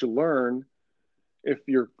lose what you learn if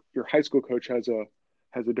your high school coach has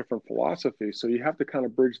a different philosophy. So you have to kind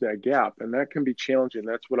of bridge that gap, and that can be challenging.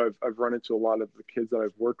 That's what I've run into a lot of the kids that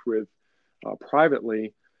I've worked with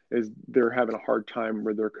privately, is they're having a hard time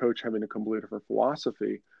with their coach having a completely different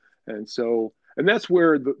philosophy. And that's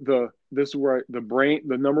where this is where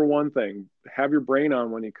the number one thing, have your brain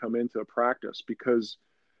on when you come into a practice, because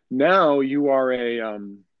now you are a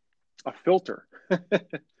filter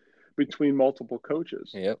between multiple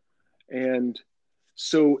coaches. Yep. And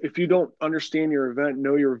so if you don't understand your event,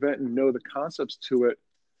 know your event, and know the concepts to it,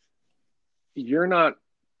 you're gonna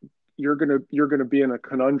be in a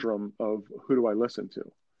conundrum of, who do I listen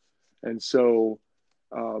to? And so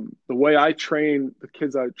the way I train the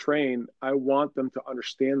kids I train, I want them to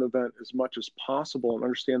understand the event as much as possible and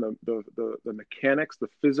understand the mechanics, the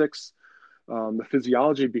physics, the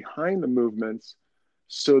physiology behind the movements,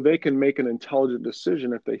 so they can make an intelligent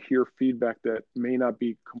decision if they hear feedback that may not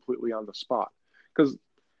be completely on the spot. Because,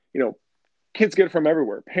 kids get it from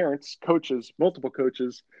everywhere. Parents, coaches, multiple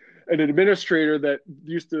coaches, an administrator that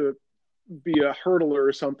used to be a hurdler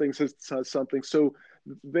or something says something. So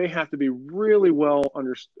they have to be really well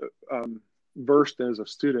versed as a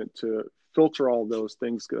student to filter all those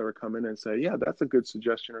things that are coming in and say, yeah, that's a good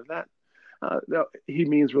suggestion, or that he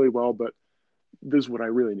means really well, but this is what I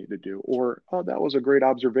really need to do. Or, oh, that was a great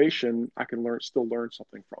observation. I can still learn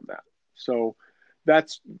something from that. So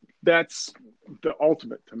that's the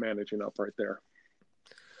ultimate to managing up right there.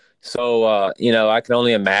 So, I can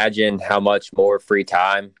only imagine how much more free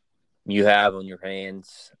time you have on your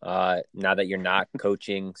hands now that you're not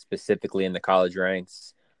coaching specifically in the college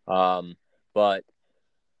ranks. But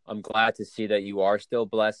I'm glad to see that you are still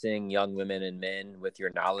blessing young women and men with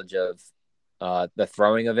your knowledge of the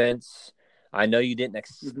throwing events. I know you didn't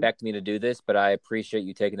expect me to do this, but I appreciate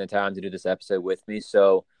you taking the time to do this episode with me.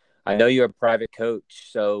 So I know you're a private coach,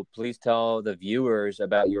 so please tell the viewers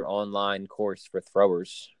about your online course for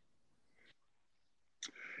throwers.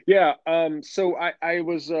 Yeah. So I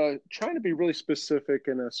was trying to be really specific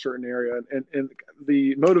in a certain area, and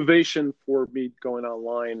the motivation for me going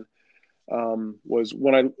online was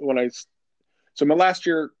so my last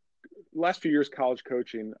few years college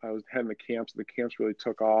coaching, I was having the camps. The camps really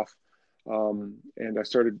took off, and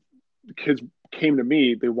the kids came to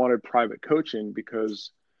me. They wanted private coaching,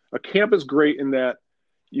 because a camp is great in that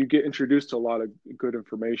you get introduced to a lot of good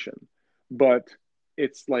information, but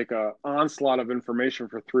it's like a onslaught of information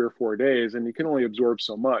for 3 or 4 days, and you can only absorb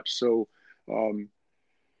so much. So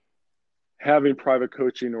having private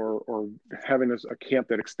coaching or having a camp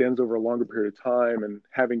that extends over a longer period of time and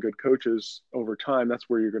having good coaches over time, that's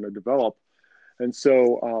where you're going to develop. And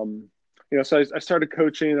so, so I started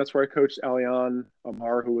coaching. That's where I coached Alian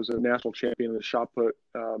Amar, who was a national champion in the shot put.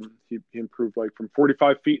 He improved from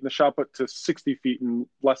 45 feet in the shot put to 60 feet in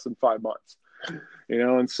less than 5 months,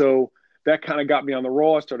 and so that kind of got me on the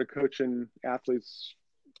roll. I started coaching athletes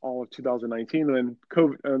all of 2019, and then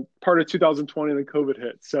COVID, part of 2020, and then COVID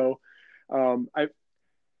hit. So,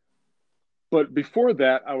 but before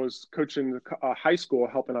that, I was coaching high school,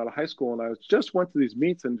 helping out a high school, and I just went to these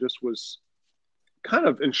meets and just was kind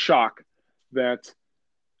of in shock that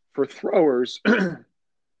for throwers,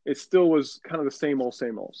 it still was kind of the same old.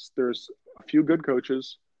 There's a few good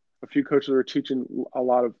coaches, a few coaches that are teaching a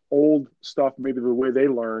lot of old stuff, maybe the way they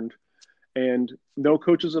learned, and no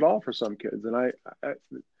coaches at all for some kids. And I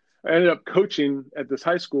ended up coaching at this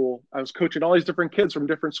high school. I was coaching all these different kids from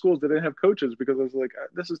different schools that didn't have coaches, because I was like,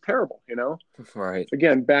 this is terrible, Right.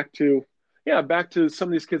 Again, back to some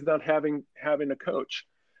of these kids not having a coach.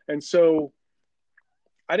 And so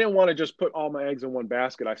I didn't want to just put all my eggs in one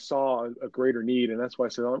basket. I saw a greater need, and that's why I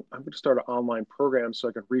said, I'm going to start an online program so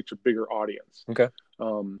I can reach a bigger audience. Okay.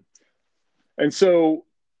 And so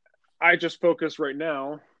I just focus right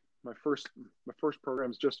now. My first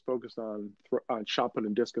program is just focused on shot put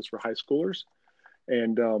and discus for high schoolers,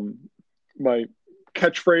 and my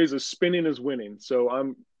catchphrase is "spinning is winning." So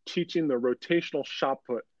I'm teaching the rotational shot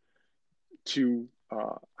put to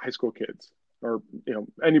high school kids, or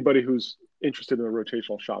anybody who's interested in the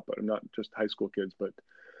rotational shot put. I'm not just high school kids, but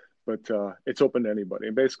it's open to anybody.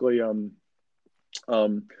 And basically, I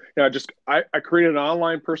created an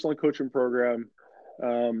online personal coaching program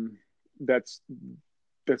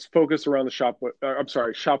that's focused around the shot put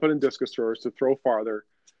and discus throwers to throw farther,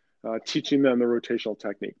 teaching them the rotational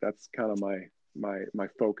technique. That's kind of my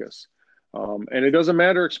focus. And it doesn't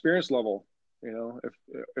matter experience level.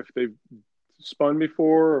 If they've spun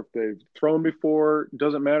before, if they've thrown before, it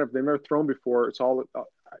doesn't matter if they've never thrown before. It's all,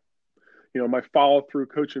 my follow through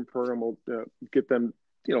coaching program will get them,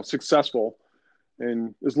 successful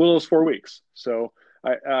in as little as 4 weeks. So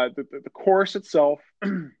the course itself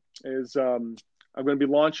is, I'm going to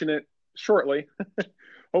be launching it shortly,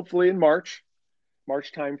 hopefully in March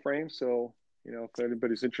timeframe. So, if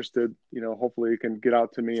anybody's interested, hopefully you can get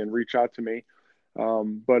out to me and reach out to me.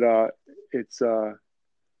 But it's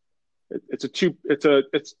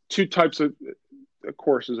two types of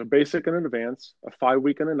courses: a basic and an advanced, a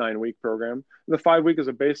 5-week and a 9-week program. And the 5-week is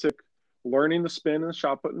a basic, learning the spin and the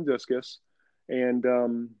shot put and discus, and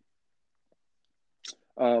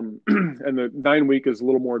and the 9-week is a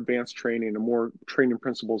little more advanced training and more training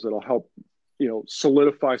principles that'll help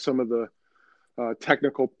solidify some of the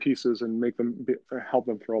technical pieces and help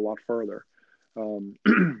them throw a lot further.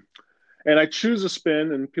 And I choose a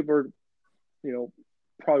spin, and people are,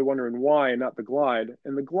 probably wondering why and not the glide.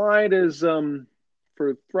 And the glide is,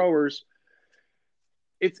 for throwers,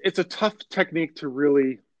 it's a tough technique to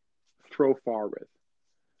really throw far with.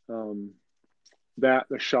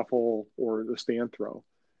 The shuffle or the stand throw.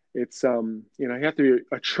 It's, you have to be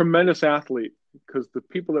a tremendous athlete, because the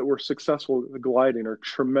people that were successful at gliding are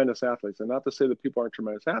tremendous athletes. And not to say that people aren't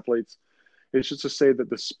tremendous athletes, it's just to say that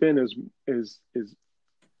the spin is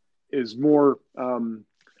more,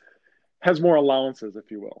 has more allowances,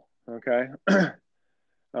 if you will. Okay.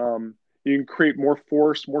 You can create more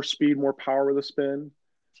force, more speed, more power with a spin.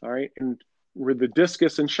 All right. And with the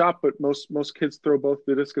discus and shot put, most kids throw both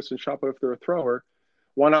the discus and shot put if they're a thrower.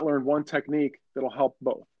 Why not learn one technique that'll help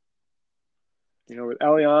both? With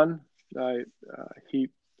Elian, he,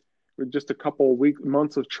 with just a couple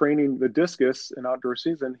months of training the discus in outdoor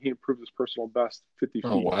season, he improved his personal best 50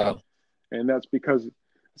 feet. Oh, wow. And that's because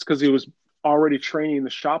he was already training the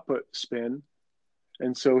shot put spin.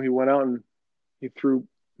 And so he went out and he threw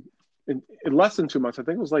in less than 2 months. I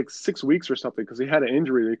think it was like 6 weeks or something, because he had an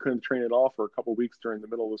injury that he couldn't train at all for a couple of weeks during the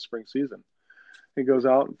middle of the spring season. He goes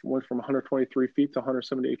out and went from 123 feet to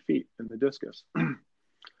 178 feet in the discus.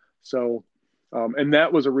 So, and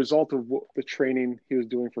that was a result of the training he was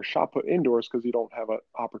doing for shot put indoors, because you don't have an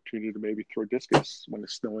opportunity to maybe throw discus when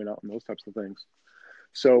it's snowing out and those types of things.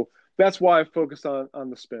 So that's why I focused on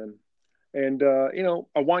the spin. And,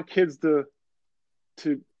 I want kids to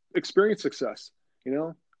experience success.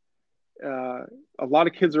 A lot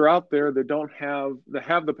of kids are out there that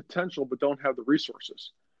have the potential, but don't have the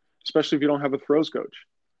resources, especially if you don't have a throws coach.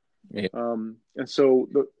 Yeah. And so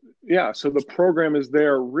the program is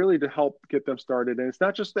there really to help get them started. And it's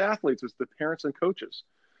not just the athletes, it's the parents and coaches.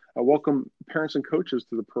 I welcome parents and coaches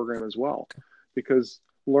to the program as well, because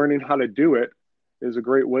learning how to do it is a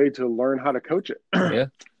great way to learn how to coach it. Yeah.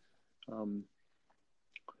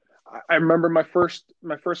 I remember my first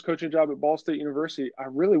coaching job at Ball State University. I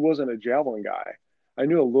really wasn't a javelin guy. I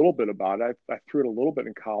knew a little bit about it. I threw it a little bit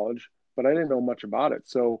in college, but I didn't know much about it.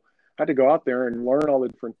 So I had to go out there and learn all the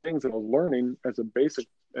different things that I was learning as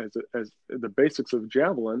the basics of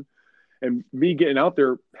javelin. And me getting out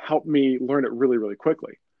there helped me learn it really, really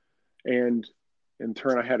quickly. And in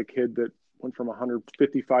turn, I had a kid that went from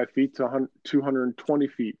 155 feet to 220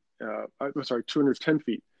 feet. 210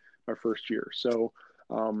 feet my first year. So,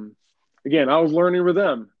 again, I was learning with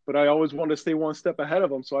them, but I always wanted to stay one step ahead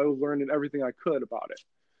of them. So I was learning everything I could about it.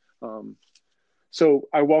 So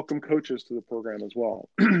I welcome coaches to the program as well.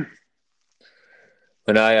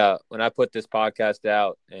 When I put this podcast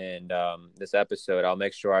out and this episode, I'll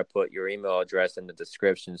make sure I put your email address in the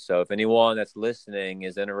description. So if anyone that's listening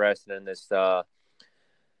is interested in this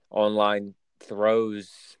online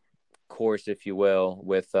throws course, if you will,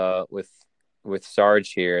 with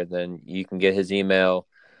Sarge here, then you can get his email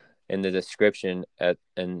in the description of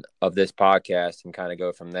this podcast and kind of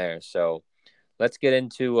go from there. So let's get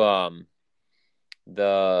into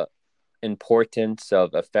the importance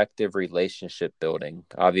of effective relationship building.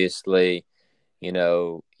 Obviously,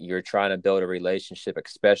 you're trying to build a relationship,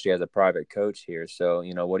 especially as a private coach here. So,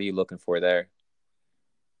 what are you looking for there?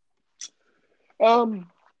 I'm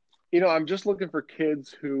just looking for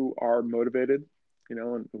kids who are motivated,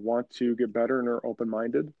 and want to get better and are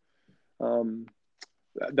open-minded.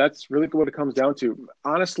 That's really what it comes down to.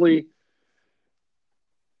 Honestly,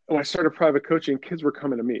 when I started private coaching, kids were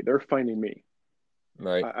coming to me. They're finding me.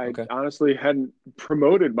 Right. I honestly hadn't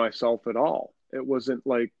promoted myself at all. It wasn't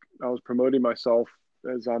like I was promoting myself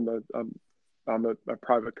as I'm a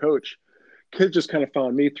private coach. Kids just kind of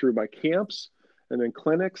found me through my camps and then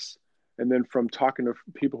clinics, and then from talking to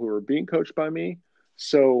people who were being coached by me.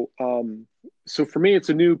 So for me, it's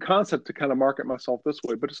a new concept to kind of market myself this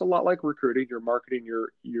way, but it's a lot like recruiting. You're marketing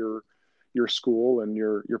your school and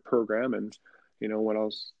your program. And when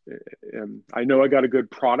I know I got a good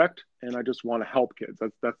product, and I just want to help kids.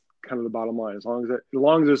 That's kind of the bottom line. As long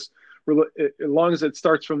as it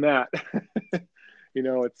starts from that,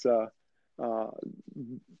 it's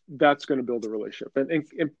that's going to build a relationship.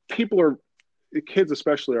 And kids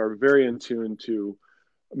especially are very in tune to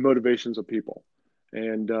motivations of people,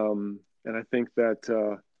 and I think that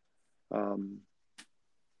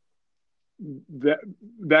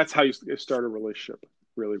that's how you start a relationship,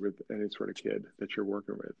 really, with any sort of kid that you're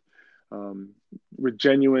working with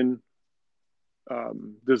genuine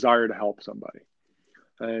desire to help somebody.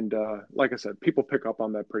 And like I said, people pick up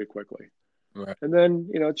on that pretty quickly. Right. And then,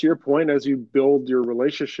 to your point, as you build your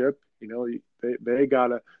relationship, they know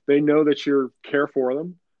that you care for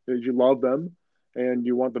them, that you love them, and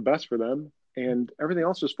you want the best for them, and everything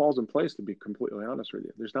else just falls in place. To be completely honest with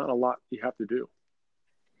you, there's not a lot you have to do.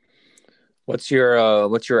 What's your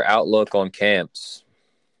outlook on camps?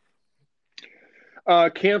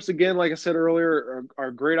 Camps, again, like I said earlier, are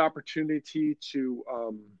a great opportunity to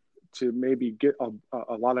maybe get a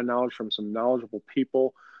lot of knowledge from some knowledgeable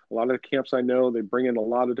people. A lot of the camps I know, they bring in a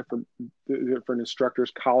lot of different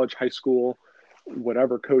instructors, college, high school,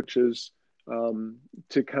 whatever, coaches,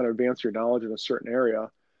 to kind of advance your knowledge in a certain area.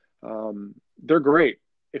 They're great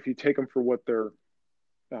if you take them for what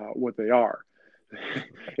they are.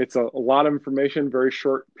 It's a lot of information, very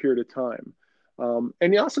short period of time.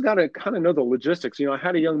 And you also got to kind of know the logistics. I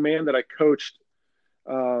had a young man that I coached.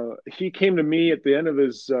 He came to me at the end of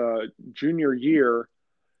his junior year.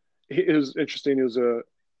 It was interesting.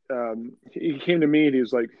 He came to me and he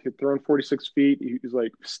was like, he'd thrown 46 feet. He was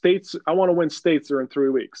like, states, I want to win states are in 3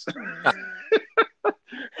 weeks.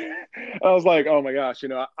 I was like, oh my gosh,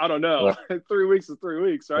 I don't know. 3 weeks is 3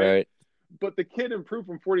 weeks, right? But the kid improved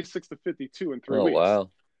from 46 to 52 in 3 weeks. Wow.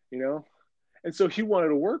 And so he wanted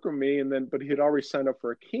to work with me, but he had already signed up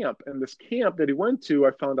for a camp. And this camp that he went to,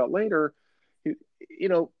 I found out later,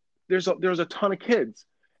 there's a ton of kids,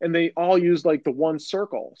 and they all use like the one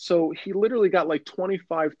circle. So he literally got like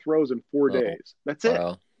 25 throws in 4 days. That's it.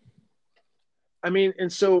 Wow. I mean,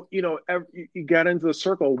 and so, you got into the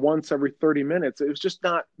circle once every 30 minutes. It was just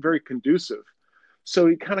not very conducive. So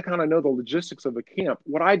you kind of know the logistics of the camp.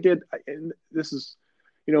 What I did, and this is,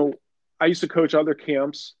 I used to coach other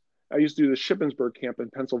camps. I used to do the Shippensburg camp in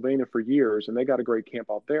Pennsylvania for years, and they got a great camp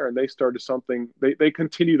out there. And they started something, they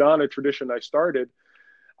continued on a tradition I started.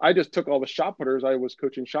 I just took all the shot putters. I was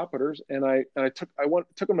coaching shot putters, and I took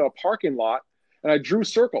them to a parking lot, and I drew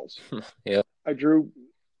circles. Yeah. I drew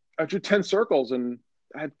 10 circles, and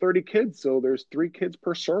I had 30 kids. So there's 3 kids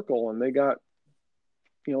per circle, and they got,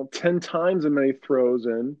 10 times as many throws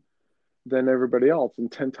in than everybody else, and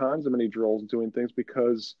 10 times as many drills doing things,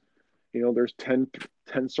 because, there's 10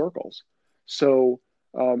 circles. So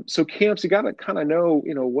camps, you got to kind of know,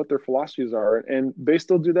 what their philosophies are. And they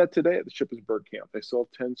still do that today at the Shippensburg camp. They still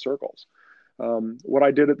have 10 circles. What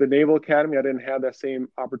I did at the Naval Academy, I didn't have that same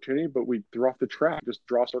opportunity, but we threw off the track, just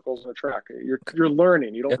draw circles on the track. You're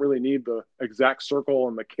learning. You don't really need the exact circle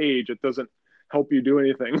in the cage. It doesn't help you do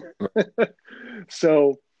anything.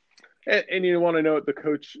 So, and you want to know what the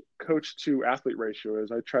coach to athlete ratio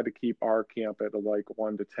is. I tried to keep our camp at like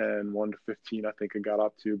 1 to 10, 1 to 15, I think it got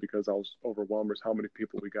up to, because I was overwhelmed with how many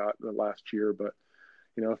people we got in the last year. But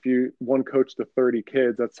if you one coach to 30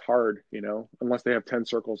 kids, that's hard, unless they have 10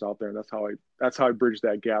 circles out there. And that's how I bridge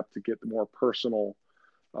that gap to get the more personal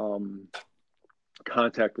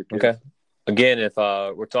contact with kids. Okay. Again, if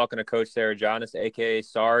we're talking to Coach Sarah Jonas, aka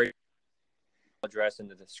Sorry, address in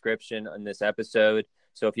the description on this episode.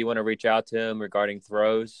 So if you want to reach out to him regarding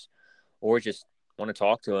throws, or just want to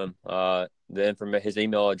talk to him, his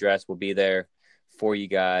email address will be there for you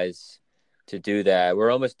guys to do that.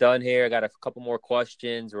 We're almost done here. I got a couple more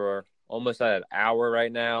questions. We're almost at an hour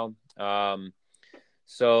right now.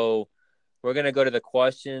 So we're going to go to the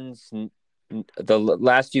questions, the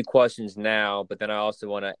last few questions now, but then I also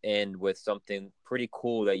want to end with something pretty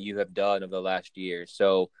cool that you have done over the last year.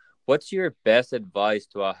 So what's your best advice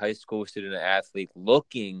to a high school student athlete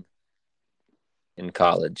looking in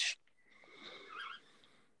college?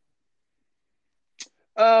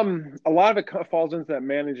 A lot of it falls into that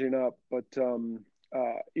managing up, but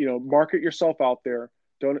market yourself out there.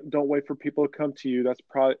 Don't wait for people to come to you. That's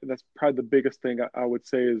probably the biggest thing I would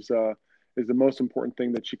say is the most important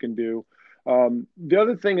thing that you can do. The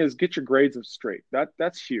other thing is get your grades straight.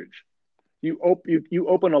 That's huge. You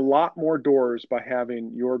open a lot more doors by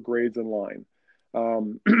having your grades in line,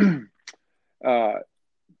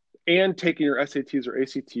 and taking your SATs or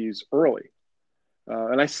ACTs early.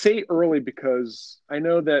 And I say early because I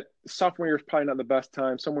know that sophomore year is probably not the best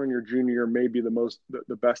time. Somewhere in your junior year may be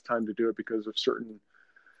the best time to do it because of certain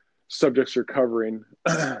subjects you're covering.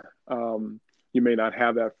 You may not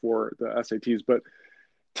have that for the SATs, but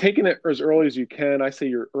taking it as early as you can. I say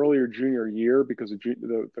your earlier junior year because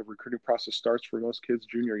the recruiting process starts for most kids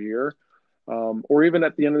junior year, or even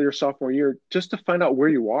at the end of your sophomore year, just to find out where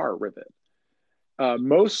you are with it.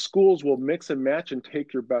 Most schools will mix and match and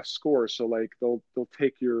take your best scores. So like they'll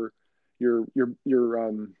take your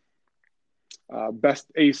best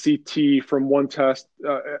ACT from one test,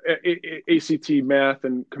 ACT math,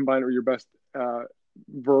 and combine it with your best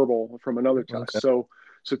verbal from another test. Okay.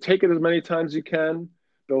 So take it as many times as you can.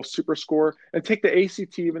 They'll super score, and take the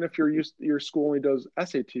ACT even if your school only does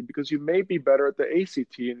SAT, because you may be better at the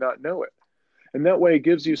ACT and not know it. And that way it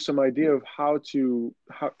gives you some idea of how to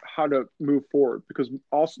move forward, because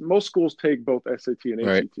most schools take both SAT and ACT.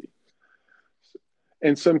 Right.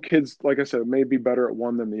 And some kids, like I said, may be better at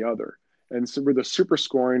one than the other. And so with the super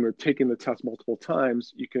scoring or taking the test multiple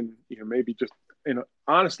times, you can maybe just,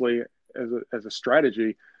 honestly, as a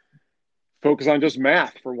strategy, focus on just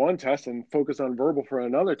math for one test and focus on verbal for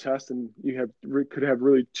another test, and you could have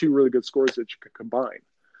really two really good scores that you could combine.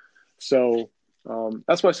 So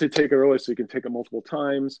that's why I say take it early so you can take it multiple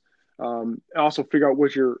times. Also figure out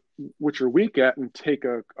what you're weak at and take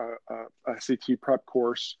a SAT prep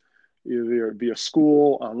course, either via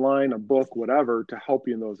school, online, a book, whatever, to help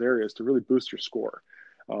you in those areas to really boost your score.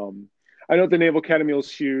 I know the Naval Academy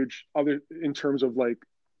is huge, in terms of like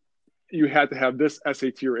you had to have this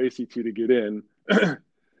SAT or ACT to get in,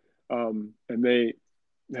 and they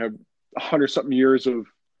have 100-something years of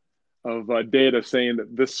data saying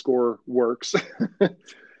that this score works. And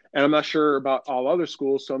I'm not sure about all other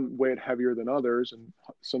schools. Some weigh it heavier than others, and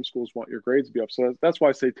some schools want your grades to be up. So that's why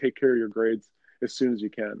I say take care of your grades as soon as you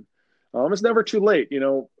can. It's never too late.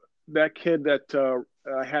 That kid that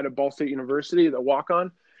I had at Ball State University, the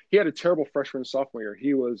walk-on, he had a terrible freshman and sophomore year.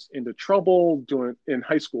 He was into trouble in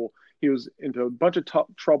high school. He was into a bunch of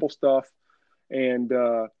trouble stuff. And,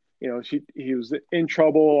 he was in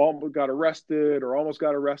trouble, almost got arrested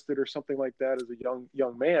or something like that as a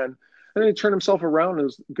young man. And then he turned himself around and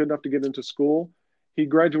was good enough to get into school. He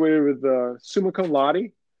graduated with summa cum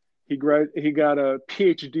laude. He got a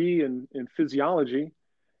PhD in physiology,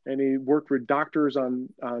 and he worked with doctors on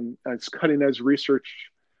cutting edge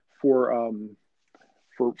research for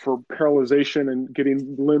paralyzation and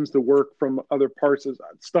getting limbs to work from other parts, is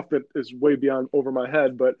stuff that is way beyond over my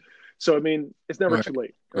head. But so, I mean, it's never too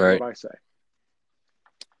late. That's what I say.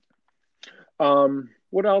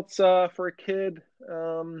 What else for a kid?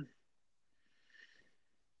 I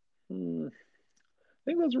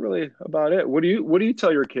think those are really about it. What do you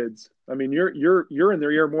tell your kids? I mean, you're in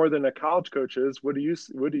their ear more than a college coach is. What do you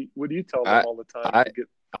tell them all the time to get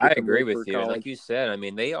I them agree ready with for you. And college? like you said, I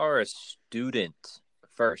mean, they are a student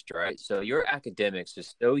first, right? So your academics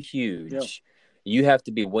is so huge. Yeah. You have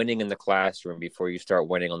to be winning in the classroom before you start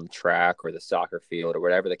winning on the track or the soccer field or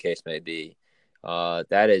whatever the case may be.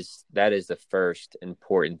 That is the first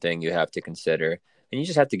important thing you have to consider. And you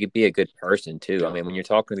just have to be a good person too. I mean, when you're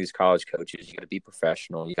talking to these college coaches, you got to be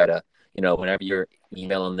professional. You got to, whenever you're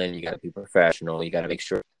emailing them, you got to be professional. You got to make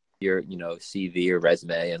sure your, CV or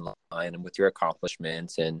resume in line and with your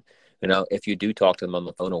accomplishments. And, if you do talk to them on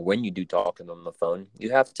the phone, or when you do talk to them on the phone, you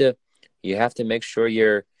have to make sure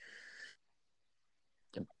you're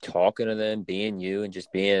talking to them, being you, and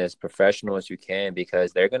just being as professional as you can,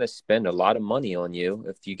 because they're going to spend a lot of money on you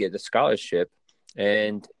if you get the scholarship.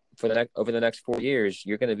 And over the next 4 years,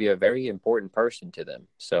 you're going to be a very important person to them.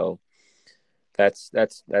 So that's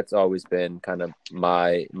always been kind of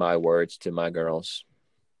my words to my girls.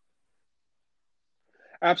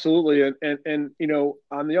 Absolutely. And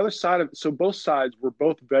on the other side so both sides, we're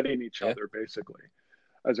both vetting each other basically.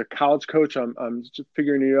 As a college coach, I'm just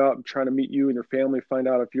figuring you out. I'm trying to meet you and your family, find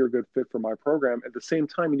out if you're a good fit for my program. At the same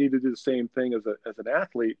time, you need to do the same thing as an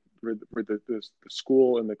athlete with the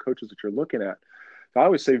school and the coaches that you're looking at. So I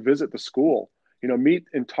always say visit the school, meet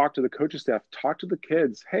and talk to the coaching staff, talk to the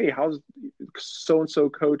kids. Hey, how's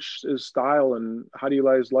so-and-so coach's style, and how do you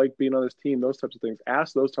guys like being on this team? Those types of things.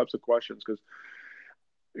 Ask those types of questions, because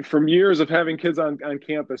from years of having kids on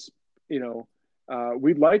campus,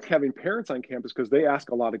 we like having parents on campus because they ask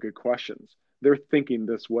a lot of good questions. They're thinking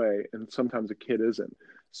this way, and sometimes a kid isn't.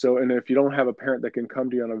 So, and if you don't have a parent that can come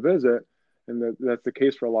to you on a visit, and that's the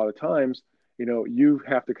case for a lot of times, you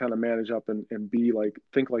have to kind of manage up and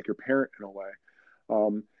think like your parent in a way.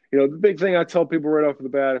 The big thing I tell people right off the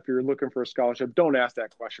bat, if you're looking for a scholarship, don't ask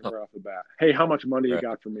that question right off the bat. Hey, how much money you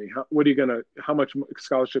got for me? How much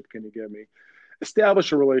scholarship can you give me?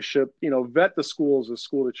 establish a relationship, vet the school as a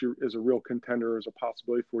school that is a real contender, as a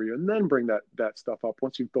possibility for you, and then bring that stuff up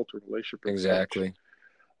once you've built a relationship with the coach. Exactly.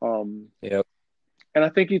 Yep. And I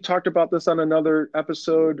think you talked about this on another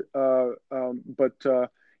episode, but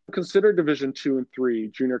consider Division II and III,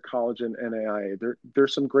 junior college and NAIA.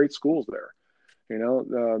 There's some great schools there.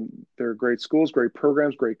 They're great schools, great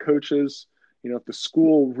programs, great coaches. If the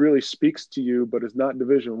school really speaks to you, but is not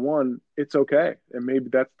Division I, it's okay, and maybe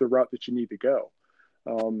that's the route that you need to go.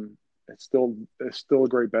 It's still a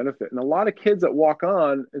great benefit, and a lot of kids that walk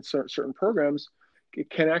on in certain programs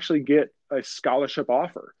can actually get a scholarship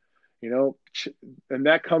offer. And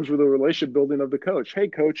that comes with a relationship building of the coach. Hey,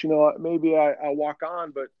 coach, maybe I'll walk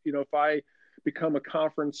on, but if I become a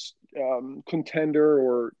conference contender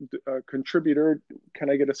or a contributor,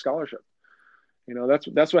 can I get a scholarship?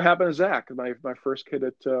 That's what happened to Zach, my first kid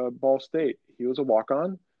at Ball State. He was a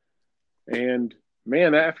walk-on, and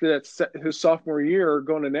man, after his sophomore year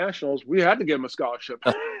going to nationals, we had to give him a scholarship.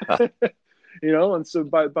 And so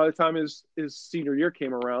by the time his senior year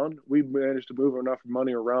came around, we managed to move enough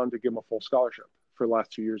money around to give him a full scholarship for the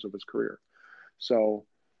last 2 years of his career. So,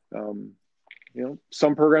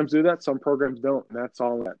 some programs do that, some programs don't, and that's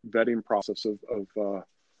all that vetting process of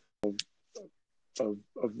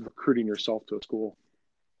recruiting yourself to a school.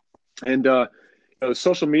 And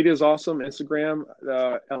social media is awesome. Instagram,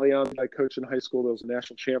 Elian, I coached in high school, that was a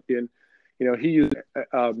national champion. He used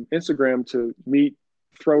Instagram to meet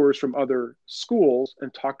throwers from other schools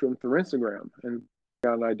and talk to them through Instagram and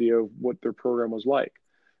got an idea of what their program was like.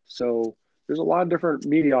 So there's a lot of different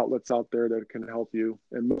media outlets out there that can help you.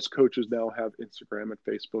 And most coaches now have Instagram and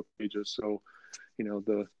Facebook pages. So,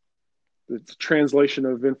 the translation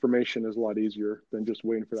of information is a lot easier than just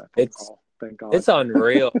waiting for that phone call. Thank God. It's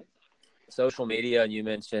unreal. Social media, and you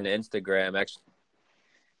mentioned Instagram. Actually,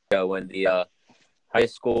 when the high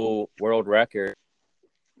school world record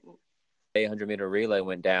 800-meter relay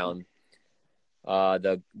went down,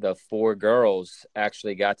 the four girls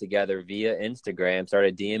actually got together via Instagram,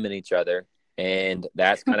 started DMing each other, and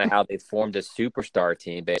that's kind of how they formed a superstar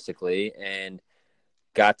team, basically, and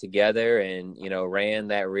got together and ran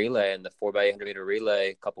that relay in the 4x800-meter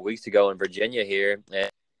relay a couple weeks ago in Virginia here, and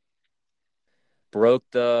broke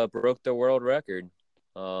the world record.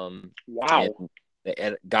 Wow! And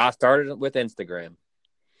it got started with Instagram.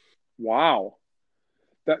 Wow.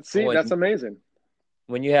 That's amazing.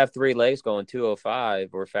 When you have three legs going 2:05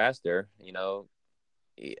 or faster,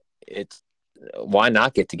 it's why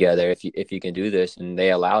not get together if you can do this, and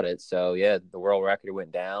they allowed it. So yeah, the world record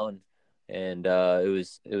went down, and it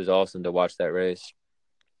was awesome to watch that race.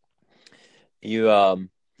 You've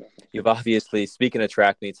obviously, speaking of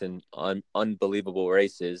track meets and unbelievable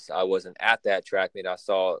races, I wasn't at that track meet. I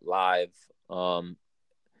saw it live on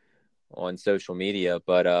social media,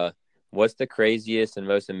 but what's the craziest and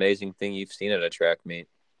most amazing thing you've seen at a track meet?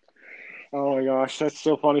 Oh my gosh, that's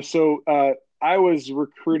so funny. So I was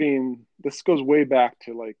recruiting, this goes way back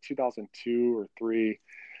to like 2002 or 3.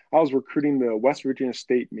 I was recruiting the West Virginia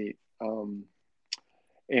State meet.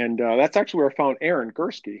 And that's actually where I found Aaron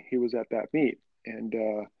Gursky. He was at that meet, and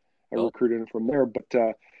I recruited him from there.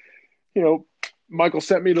 But, Michael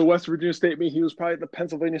sent me to West Virginia State meet. He was probably at the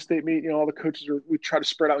Pennsylvania State meet. All the coaches we try to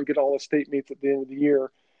spread out and get all the state meets at the end of the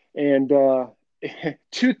year. And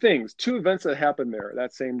two events that happened there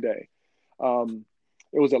that same day.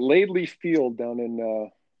 It was at Laidley Field down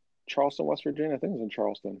in Charleston, West Virginia. I think it was in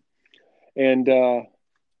Charleston. And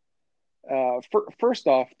first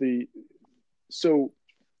off, so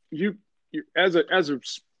you as a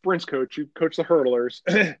sprints coach, you coach the hurdlers.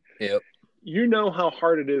 Yep. You know how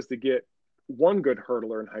hard it is to get one good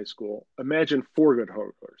hurdler in high school. Imagine 4 good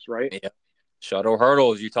hurdlers, right? Yeah. Shuttle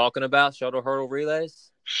hurdles. You talking about shuttle hurdle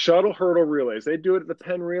relays? Shuttle hurdle relays. They do it at the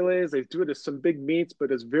Penn Relays. They do it at some big meets,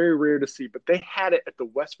 but it's very rare to see. But they had it at the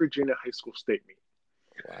West Virginia High School State meet.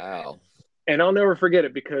 Wow. And I'll never forget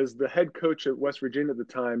it because the head coach at West Virginia at the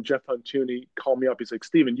time, Jeff Huntooney, called me up. He's like,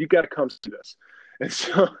 Steven, you got to come see this. And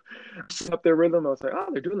so I was up there with them. I was like, oh,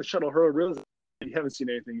 they're doing the shuttle hurdle relays. You haven't seen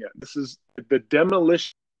anything yet. This is the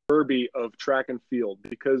demolition derby of track and field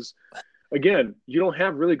because, again, you don't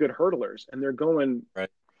have really good hurdlers, and they're going right.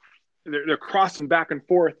 They're crossing back and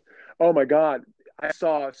forth. Oh my God. I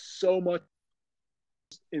saw so much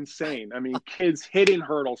insane. I mean, kids hitting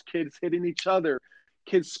hurdles, kids hitting each other,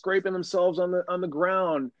 kids scraping themselves on the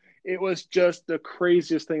ground. It was just the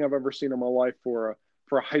craziest thing I've ever seen in my life for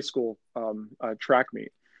a high school track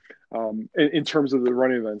meet in terms of the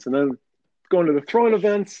running events. And then going to the throwing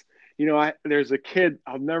events, there's a kid,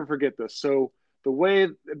 I'll never forget this. So the way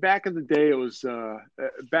back in the day, it was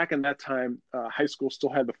back in that time, high school still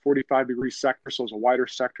had the 45-degree sector, so it was a wider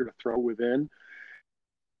sector to throw within.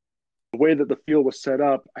 the way that the field was set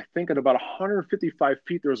up, I think at about 155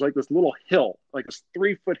 feet, there was like this little hill, like this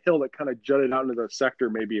 3-foot hill that kind of jutted out into the sector,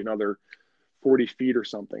 maybe another 40 feet or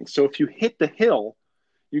something. So if you hit the hill,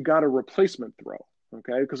 you got a replacement throw,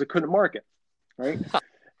 okay, because it couldn't mark it, right?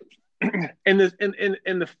 And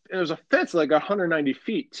there was a fence like 190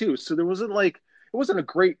 feet too, so there wasn't like it wasn't a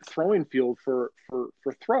great throwing field for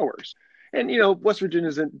throwers. And West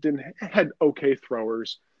Virginia didn't had okay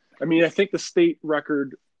throwers. I mean, I think the state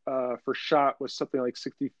record for shot was something like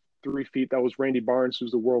 63 feet. That was Randy Barnes,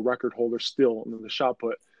 who's the world record holder still in the shot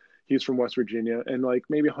put. He's from West Virginia, and like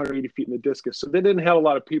maybe 180 feet in the discus. So they didn't have a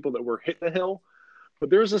lot of people that were hitting the hill. But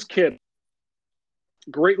there's this kid,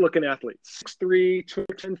 great looking athlete, 6'3",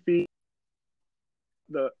 210 feet,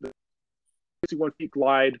 the 61 feet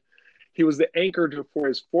glide. He was the anchor for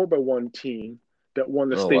his 4x1 team that won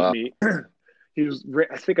the state meet.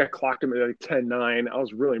 I think I clocked him at like 10.9. I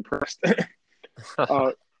was really impressed.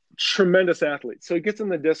 Tremendous athlete. So he gets in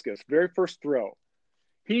the discus, very first throw.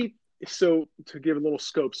 So to give a little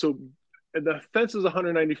scope, so the fence is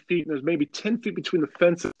 190 feet, and there's maybe 10 feet between the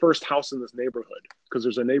fence and the first house in this neighborhood, because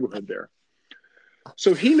there's a neighborhood there.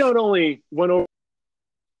 So he not only went over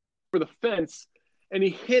the fence, and he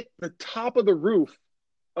hit the top of the roof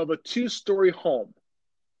of a 2-story home.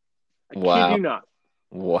 I kid you not.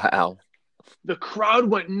 Wow. The crowd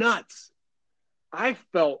went nuts. I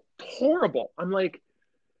felt horrible. I'm like,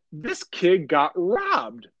 this kid got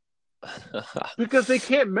robbed because they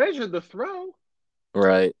can't measure the throw.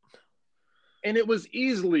 Right. And it was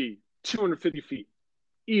easily 250 feet.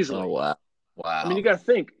 Easily. Oh, wow. Wow. I mean, you got to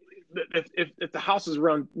think, if the house is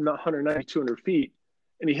around 190, 200 feet,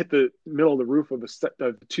 and he hit the middle of the roof of a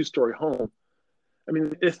 2-story home, I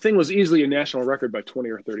mean, this thing was easily a national record by 20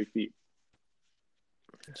 or 30 feet.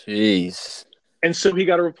 Jeez. And so he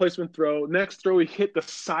got a replacement throw. Next throw, he hit the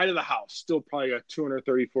side of the house, still probably a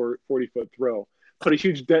 230, 40-foot throw. Put a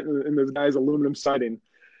huge dent in the guy's aluminum siding.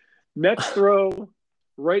 Next throw,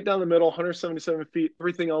 right down the middle, 177 feet.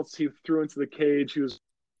 Everything else he threw into the cage.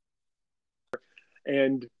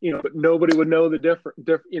 And but nobody would know the difference.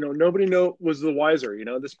 Nobody was the wiser.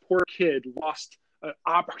 This poor kid lost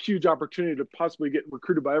a huge opportunity to possibly get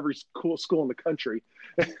recruited by every cool school in the country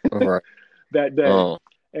Right. that day. Oh.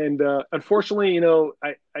 And unfortunately,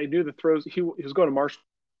 I knew the throws. He was going to Marshall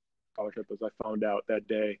scholarship, as I found out that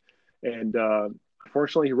day. And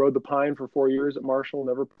unfortunately, he rode the pine for 4 years at Marshall,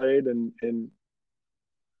 never played, and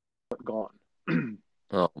gone.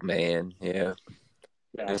 Oh man, yeah.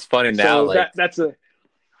 It's funny now. So like that's a.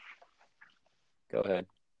 Go ahead.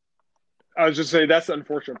 I was just saying that's the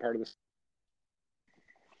unfortunate part of this.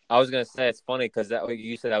 I was gonna say it's funny because that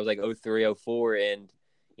you said that was like 03, 04, and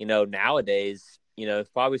nowadays,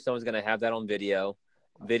 probably someone's gonna have that on video.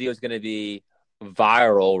 Video is gonna be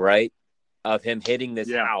viral, right? Of him hitting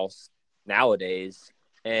this house nowadays,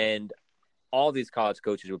 and all these college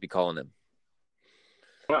coaches will be calling him.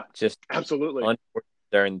 Yeah, just absolutely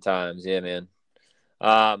during the times, yeah, man.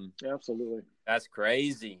 Absolutely, that's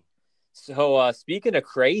crazy. So speaking of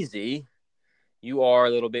crazy, you are a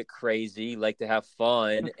little bit crazy, like to have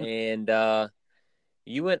fun, and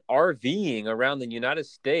you went RVing around the United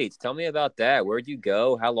States. Tell me about that. Where'd you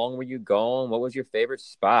go? How long were you gone? What was your favorite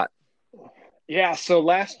spot? Yeah, so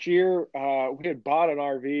last year we had bought an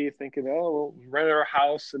RV thinking, we'll rent our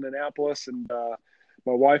house in Annapolis, and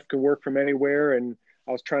my wife can work from anywhere, and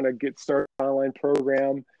I was trying to get started an online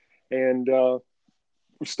program, and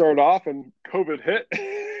we started off and COVID hit,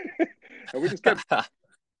 and we just kept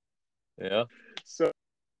yeah. So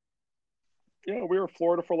we were in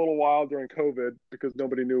Florida for a little while during COVID because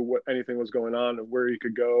nobody knew what anything was going on and where you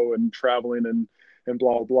could go and traveling and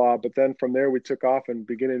blah blah. But then from there we took off, and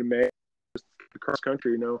beginning of May, across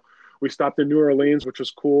country. We stopped in New Orleans, which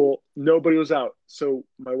was cool. Nobody was out, so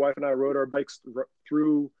my wife and I rode our bikes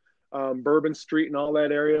through Bourbon Street and all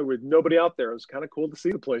that area with nobody out there. It was kind of cool to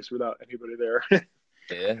see the place without anybody there.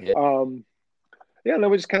 Yeah. And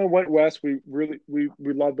then we just kind of went west. We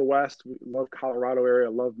love the West. We love Colorado area.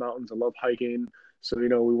 I love mountains. I love hiking. So,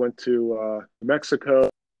 we went to Mexico.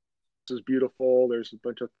 This is beautiful. There's a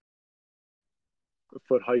bunch of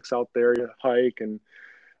foot hikes out there to hike, and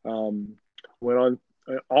went on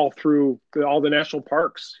all through all the national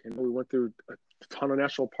parks. We went through a ton of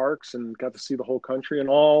national parks and got to see the whole country and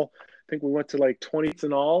all. I think we went to like 20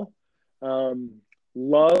 in all.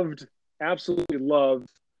 Absolutely loved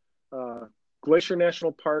Glacier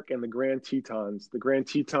National Park and the Grand Tetons. The Grand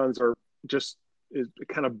Tetons are just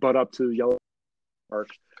kind of butt up to the Yellow Park,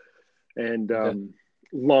 and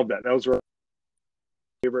love that. That was our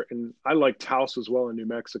favorite. And I like Taos as well in New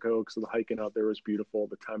Mexico because the hiking out there was beautiful.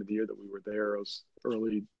 The time of the year that we were there, it was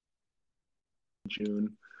early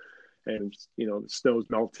June, and the snow's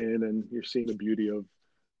melting and you're seeing the beauty of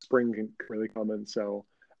spring can really come in. So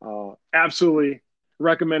absolutely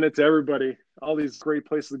recommend it to everybody. All these great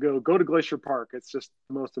places to go to Glacier Park. It's just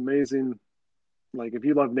the most amazing, like if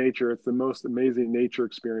you love nature, it's the most amazing nature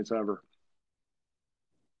experience ever.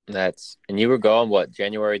 And you were going what,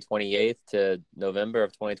 January 28th to November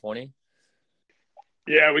of 2020?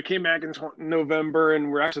 Yeah, we came back in November,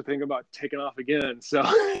 and we're actually thinking about taking off again. So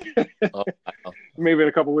Oh, wow. maybe in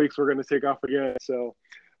a couple of weeks we're going to take off again. So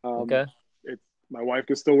Okay. it's my wife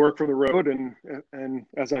can still work from the road, and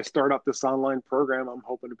as I start up this online program, I'm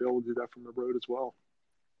hoping to be able to do that from the road as well.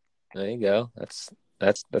 There you go. That's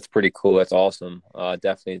pretty cool. That's awesome.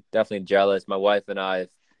 Definitely jealous. My wife and I have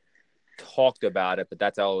talked about it, but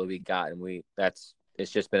that's all we got, and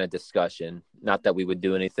it's just been a discussion. Not that we would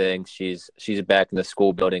do anything. She's back in the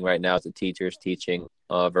school building right now as a teacher, is teaching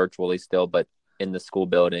virtually still, but in the school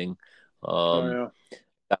building. Oh Um,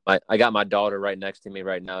 yeah. I got my daughter right next to me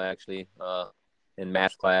right now, actually, in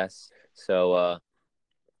math class. So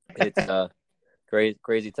it's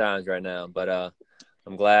crazy times right now. But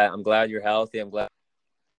I'm glad you're healthy. I'm glad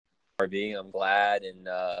RV. I'm glad and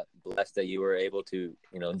blessed that you were able to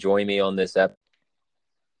join me on this episode.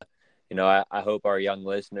 I hope our young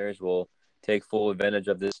listeners will take full advantage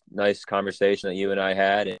of this nice conversation that you and I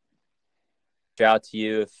had, and reach out to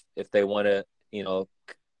you if they want to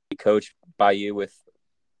be coached by you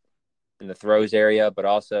in the throws area, but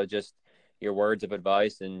also just your words of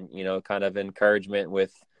advice and kind of encouragement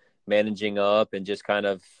with managing up, and just kind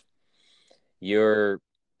of your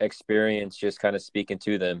experience, just kind of speaking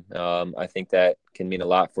to them. I think that can mean a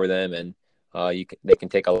lot for them, and they can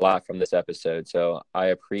take a lot from this episode. So I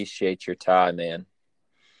appreciate your time, man.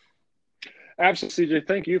 Absolutely, CJ.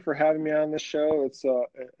 Thank you for having me on this show.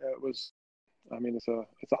 It was, I mean, it's an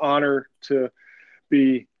honor to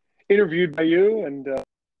be interviewed by you, and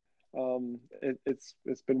it's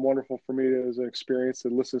been wonderful for me as an experience to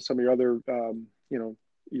listen to some of your other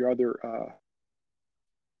your other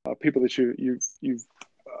people that you've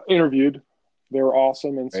interviewed. They were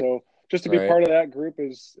awesome, and Right. so just to be Right. part of that group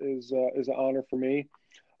is an honor for me.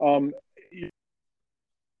 Um,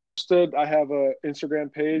 I have a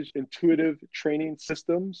Instagram page, Intuitive Training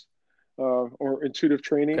Systems, or Intuitive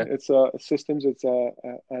Training. Okay. It's systems. It's on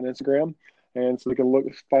Instagram, and so they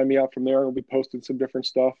can find me out from there. I'll be posting some different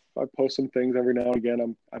stuff. I post some things every now and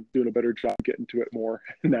again. I'm doing a better job getting to it more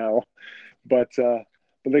now, but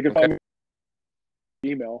they can Okay. find me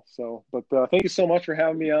email. So, but thank you so much for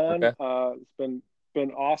having me on. Okay. It's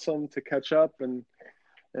been awesome to catch up and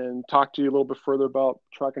talk to you a little bit further about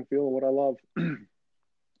track and field and what I love.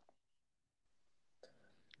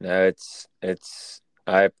 No,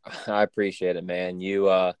 I appreciate it, man.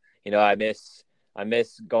 I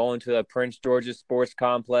miss going to the Prince George's Sports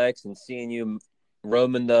Complex and seeing you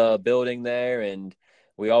roaming the building there, and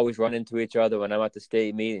we always run into each other when I'm at the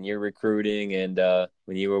state meet and you're recruiting, and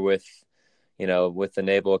when you were with the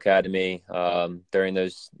Naval Academy during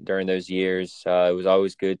those years. It was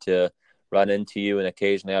always good to run into you, and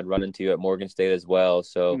occasionally I'd run into you at Morgan State as well.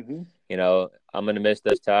 So, Mm-hmm. I'm going to miss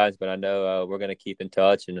those times, but I know we're going to keep in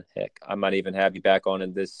touch, and heck, I might even have you back on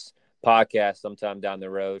in this podcast sometime down the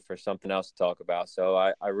road for something else to talk about. So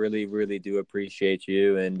I really, really do appreciate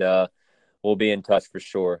you, and we'll be in touch for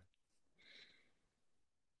sure.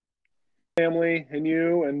 Family and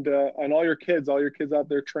you and all your kids out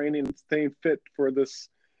there training and staying fit for this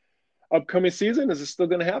upcoming season. Is this still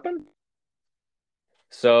going to happen?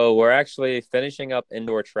 So we're actually finishing up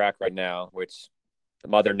indoor track right now, which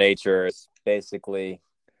Mother Nature has basically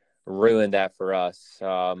ruined that for us.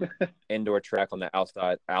 Indoor track on the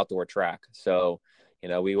outdoor track. So,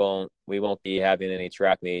 we won't be having any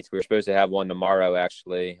track meets. We were supposed to have one tomorrow,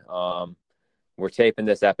 actually. We're taping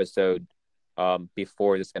this episode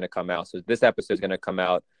before this is going to come out. So this episode is going to come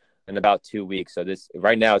out in about 2 weeks. So this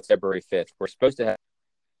right now it's February 5th. We're supposed to have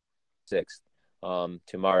 6th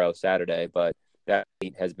tomorrow, Saturday, but that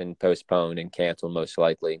meet has been postponed and canceled most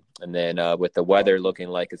likely. And then with the weather looking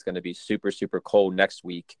like it's going to be super, super cold next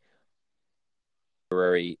week,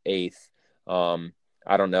 February 8th,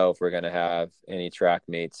 I don't know if we're going to have any track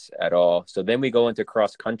meets at all. So then we go into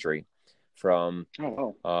cross country from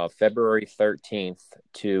Oh, February 13th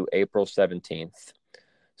to April 17th.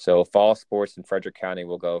 So fall sports in Frederick County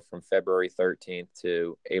will go from February 13th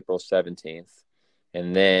to April 17th.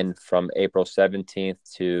 And then from April 17th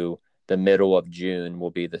to the middle of June will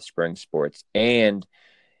be the spring sports. And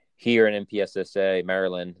here in MPSSA,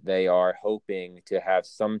 Maryland, they are hoping to have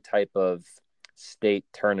some type of state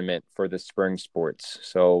tournament for the spring sports.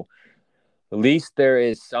 So at least there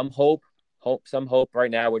is some hope. Some hope right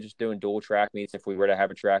now. We're just doing dual track meets if we were to have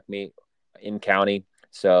a track meet in county.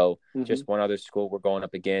 So Mm-hmm. just one other school we're going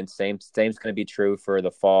up against. Same's going to be true for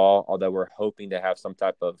the fall, although we're hoping to have some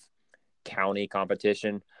type of county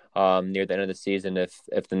competition near the end of the season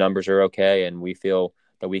if the numbers are okay and we feel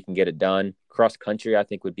that we can get it done. Cross country, I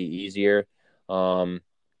think, would be easier to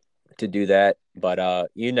do that, but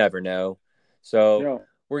you never know. So Yeah.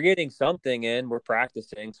 we're getting something in. We're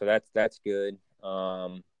practicing, so that's good.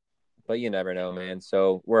 But you never know, man.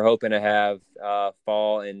 So we're hoping to have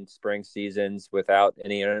fall and spring seasons without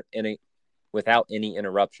any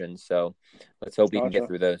interruptions. So let's hope we can get Gotcha.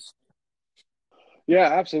 through those.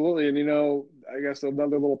 Yeah, absolutely. And I guess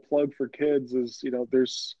another little plug for kids is,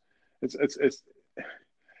 there's it's it's it's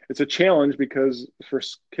it's a challenge because for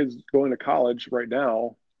kids going to college right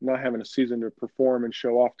now, not having a season to perform and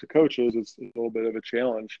show off to coaches, it's a little bit of a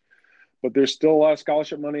challenge. But there's still a lot of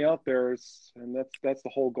scholarship money out there, and that's the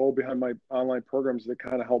whole goal behind my online programs, to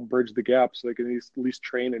kind of help bridge the gap so they can at least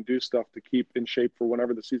train and do stuff to keep in shape for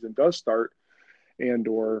whenever the season does start, and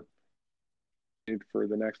or for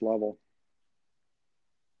the next level.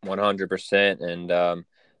 100%. And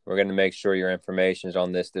we're going to make sure your information is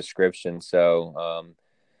on this description. So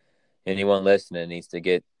anyone listening needs to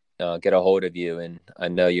get a hold of you. And I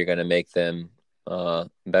know you're going to make them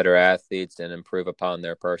better athletes and improve upon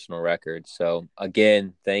their personal records. So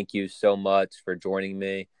again, thank you so much for joining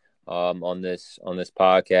me on this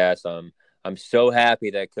podcast. I'm so happy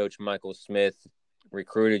that Coach Michael Smith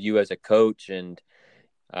recruited you as a coach, and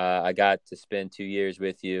I got to spend 2 years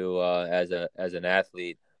with you as an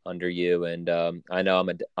athlete under you, and I know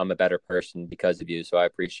I'm a better person because of you. So I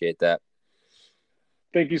appreciate that.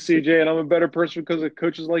 Thank you, CJ. And I'm a better person because of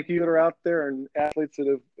coaches like you that are out there and athletes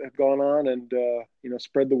that have gone on and,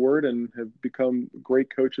 spread the word and have become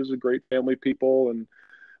great coaches and great family people and,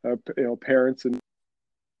 parents and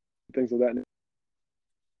things of that nature.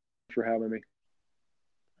 For having me.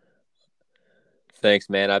 Thanks,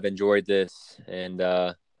 man. I've enjoyed this, and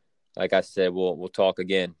like I said, we'll talk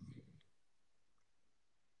again.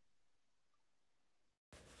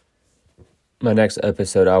 My next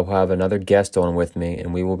episode, I'll have another guest on with me,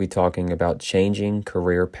 and we will be talking about changing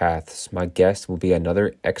career paths. My guest will be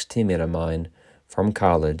another ex-teammate of mine from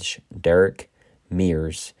college, Derek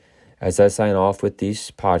Mears. As I sign off with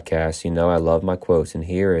these podcasts, you know I love my quotes, and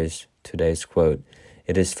here is today's quote.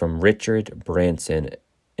 It is from Richard Branson,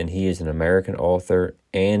 and he is an American author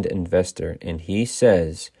and investor, and he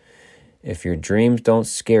says, "If your dreams don't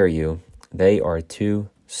scare you, they are too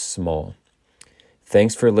small."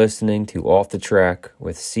 Thanks for listening to Off the Track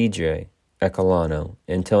with CJ Ecalano.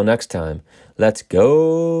 Until next time, let's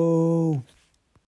go!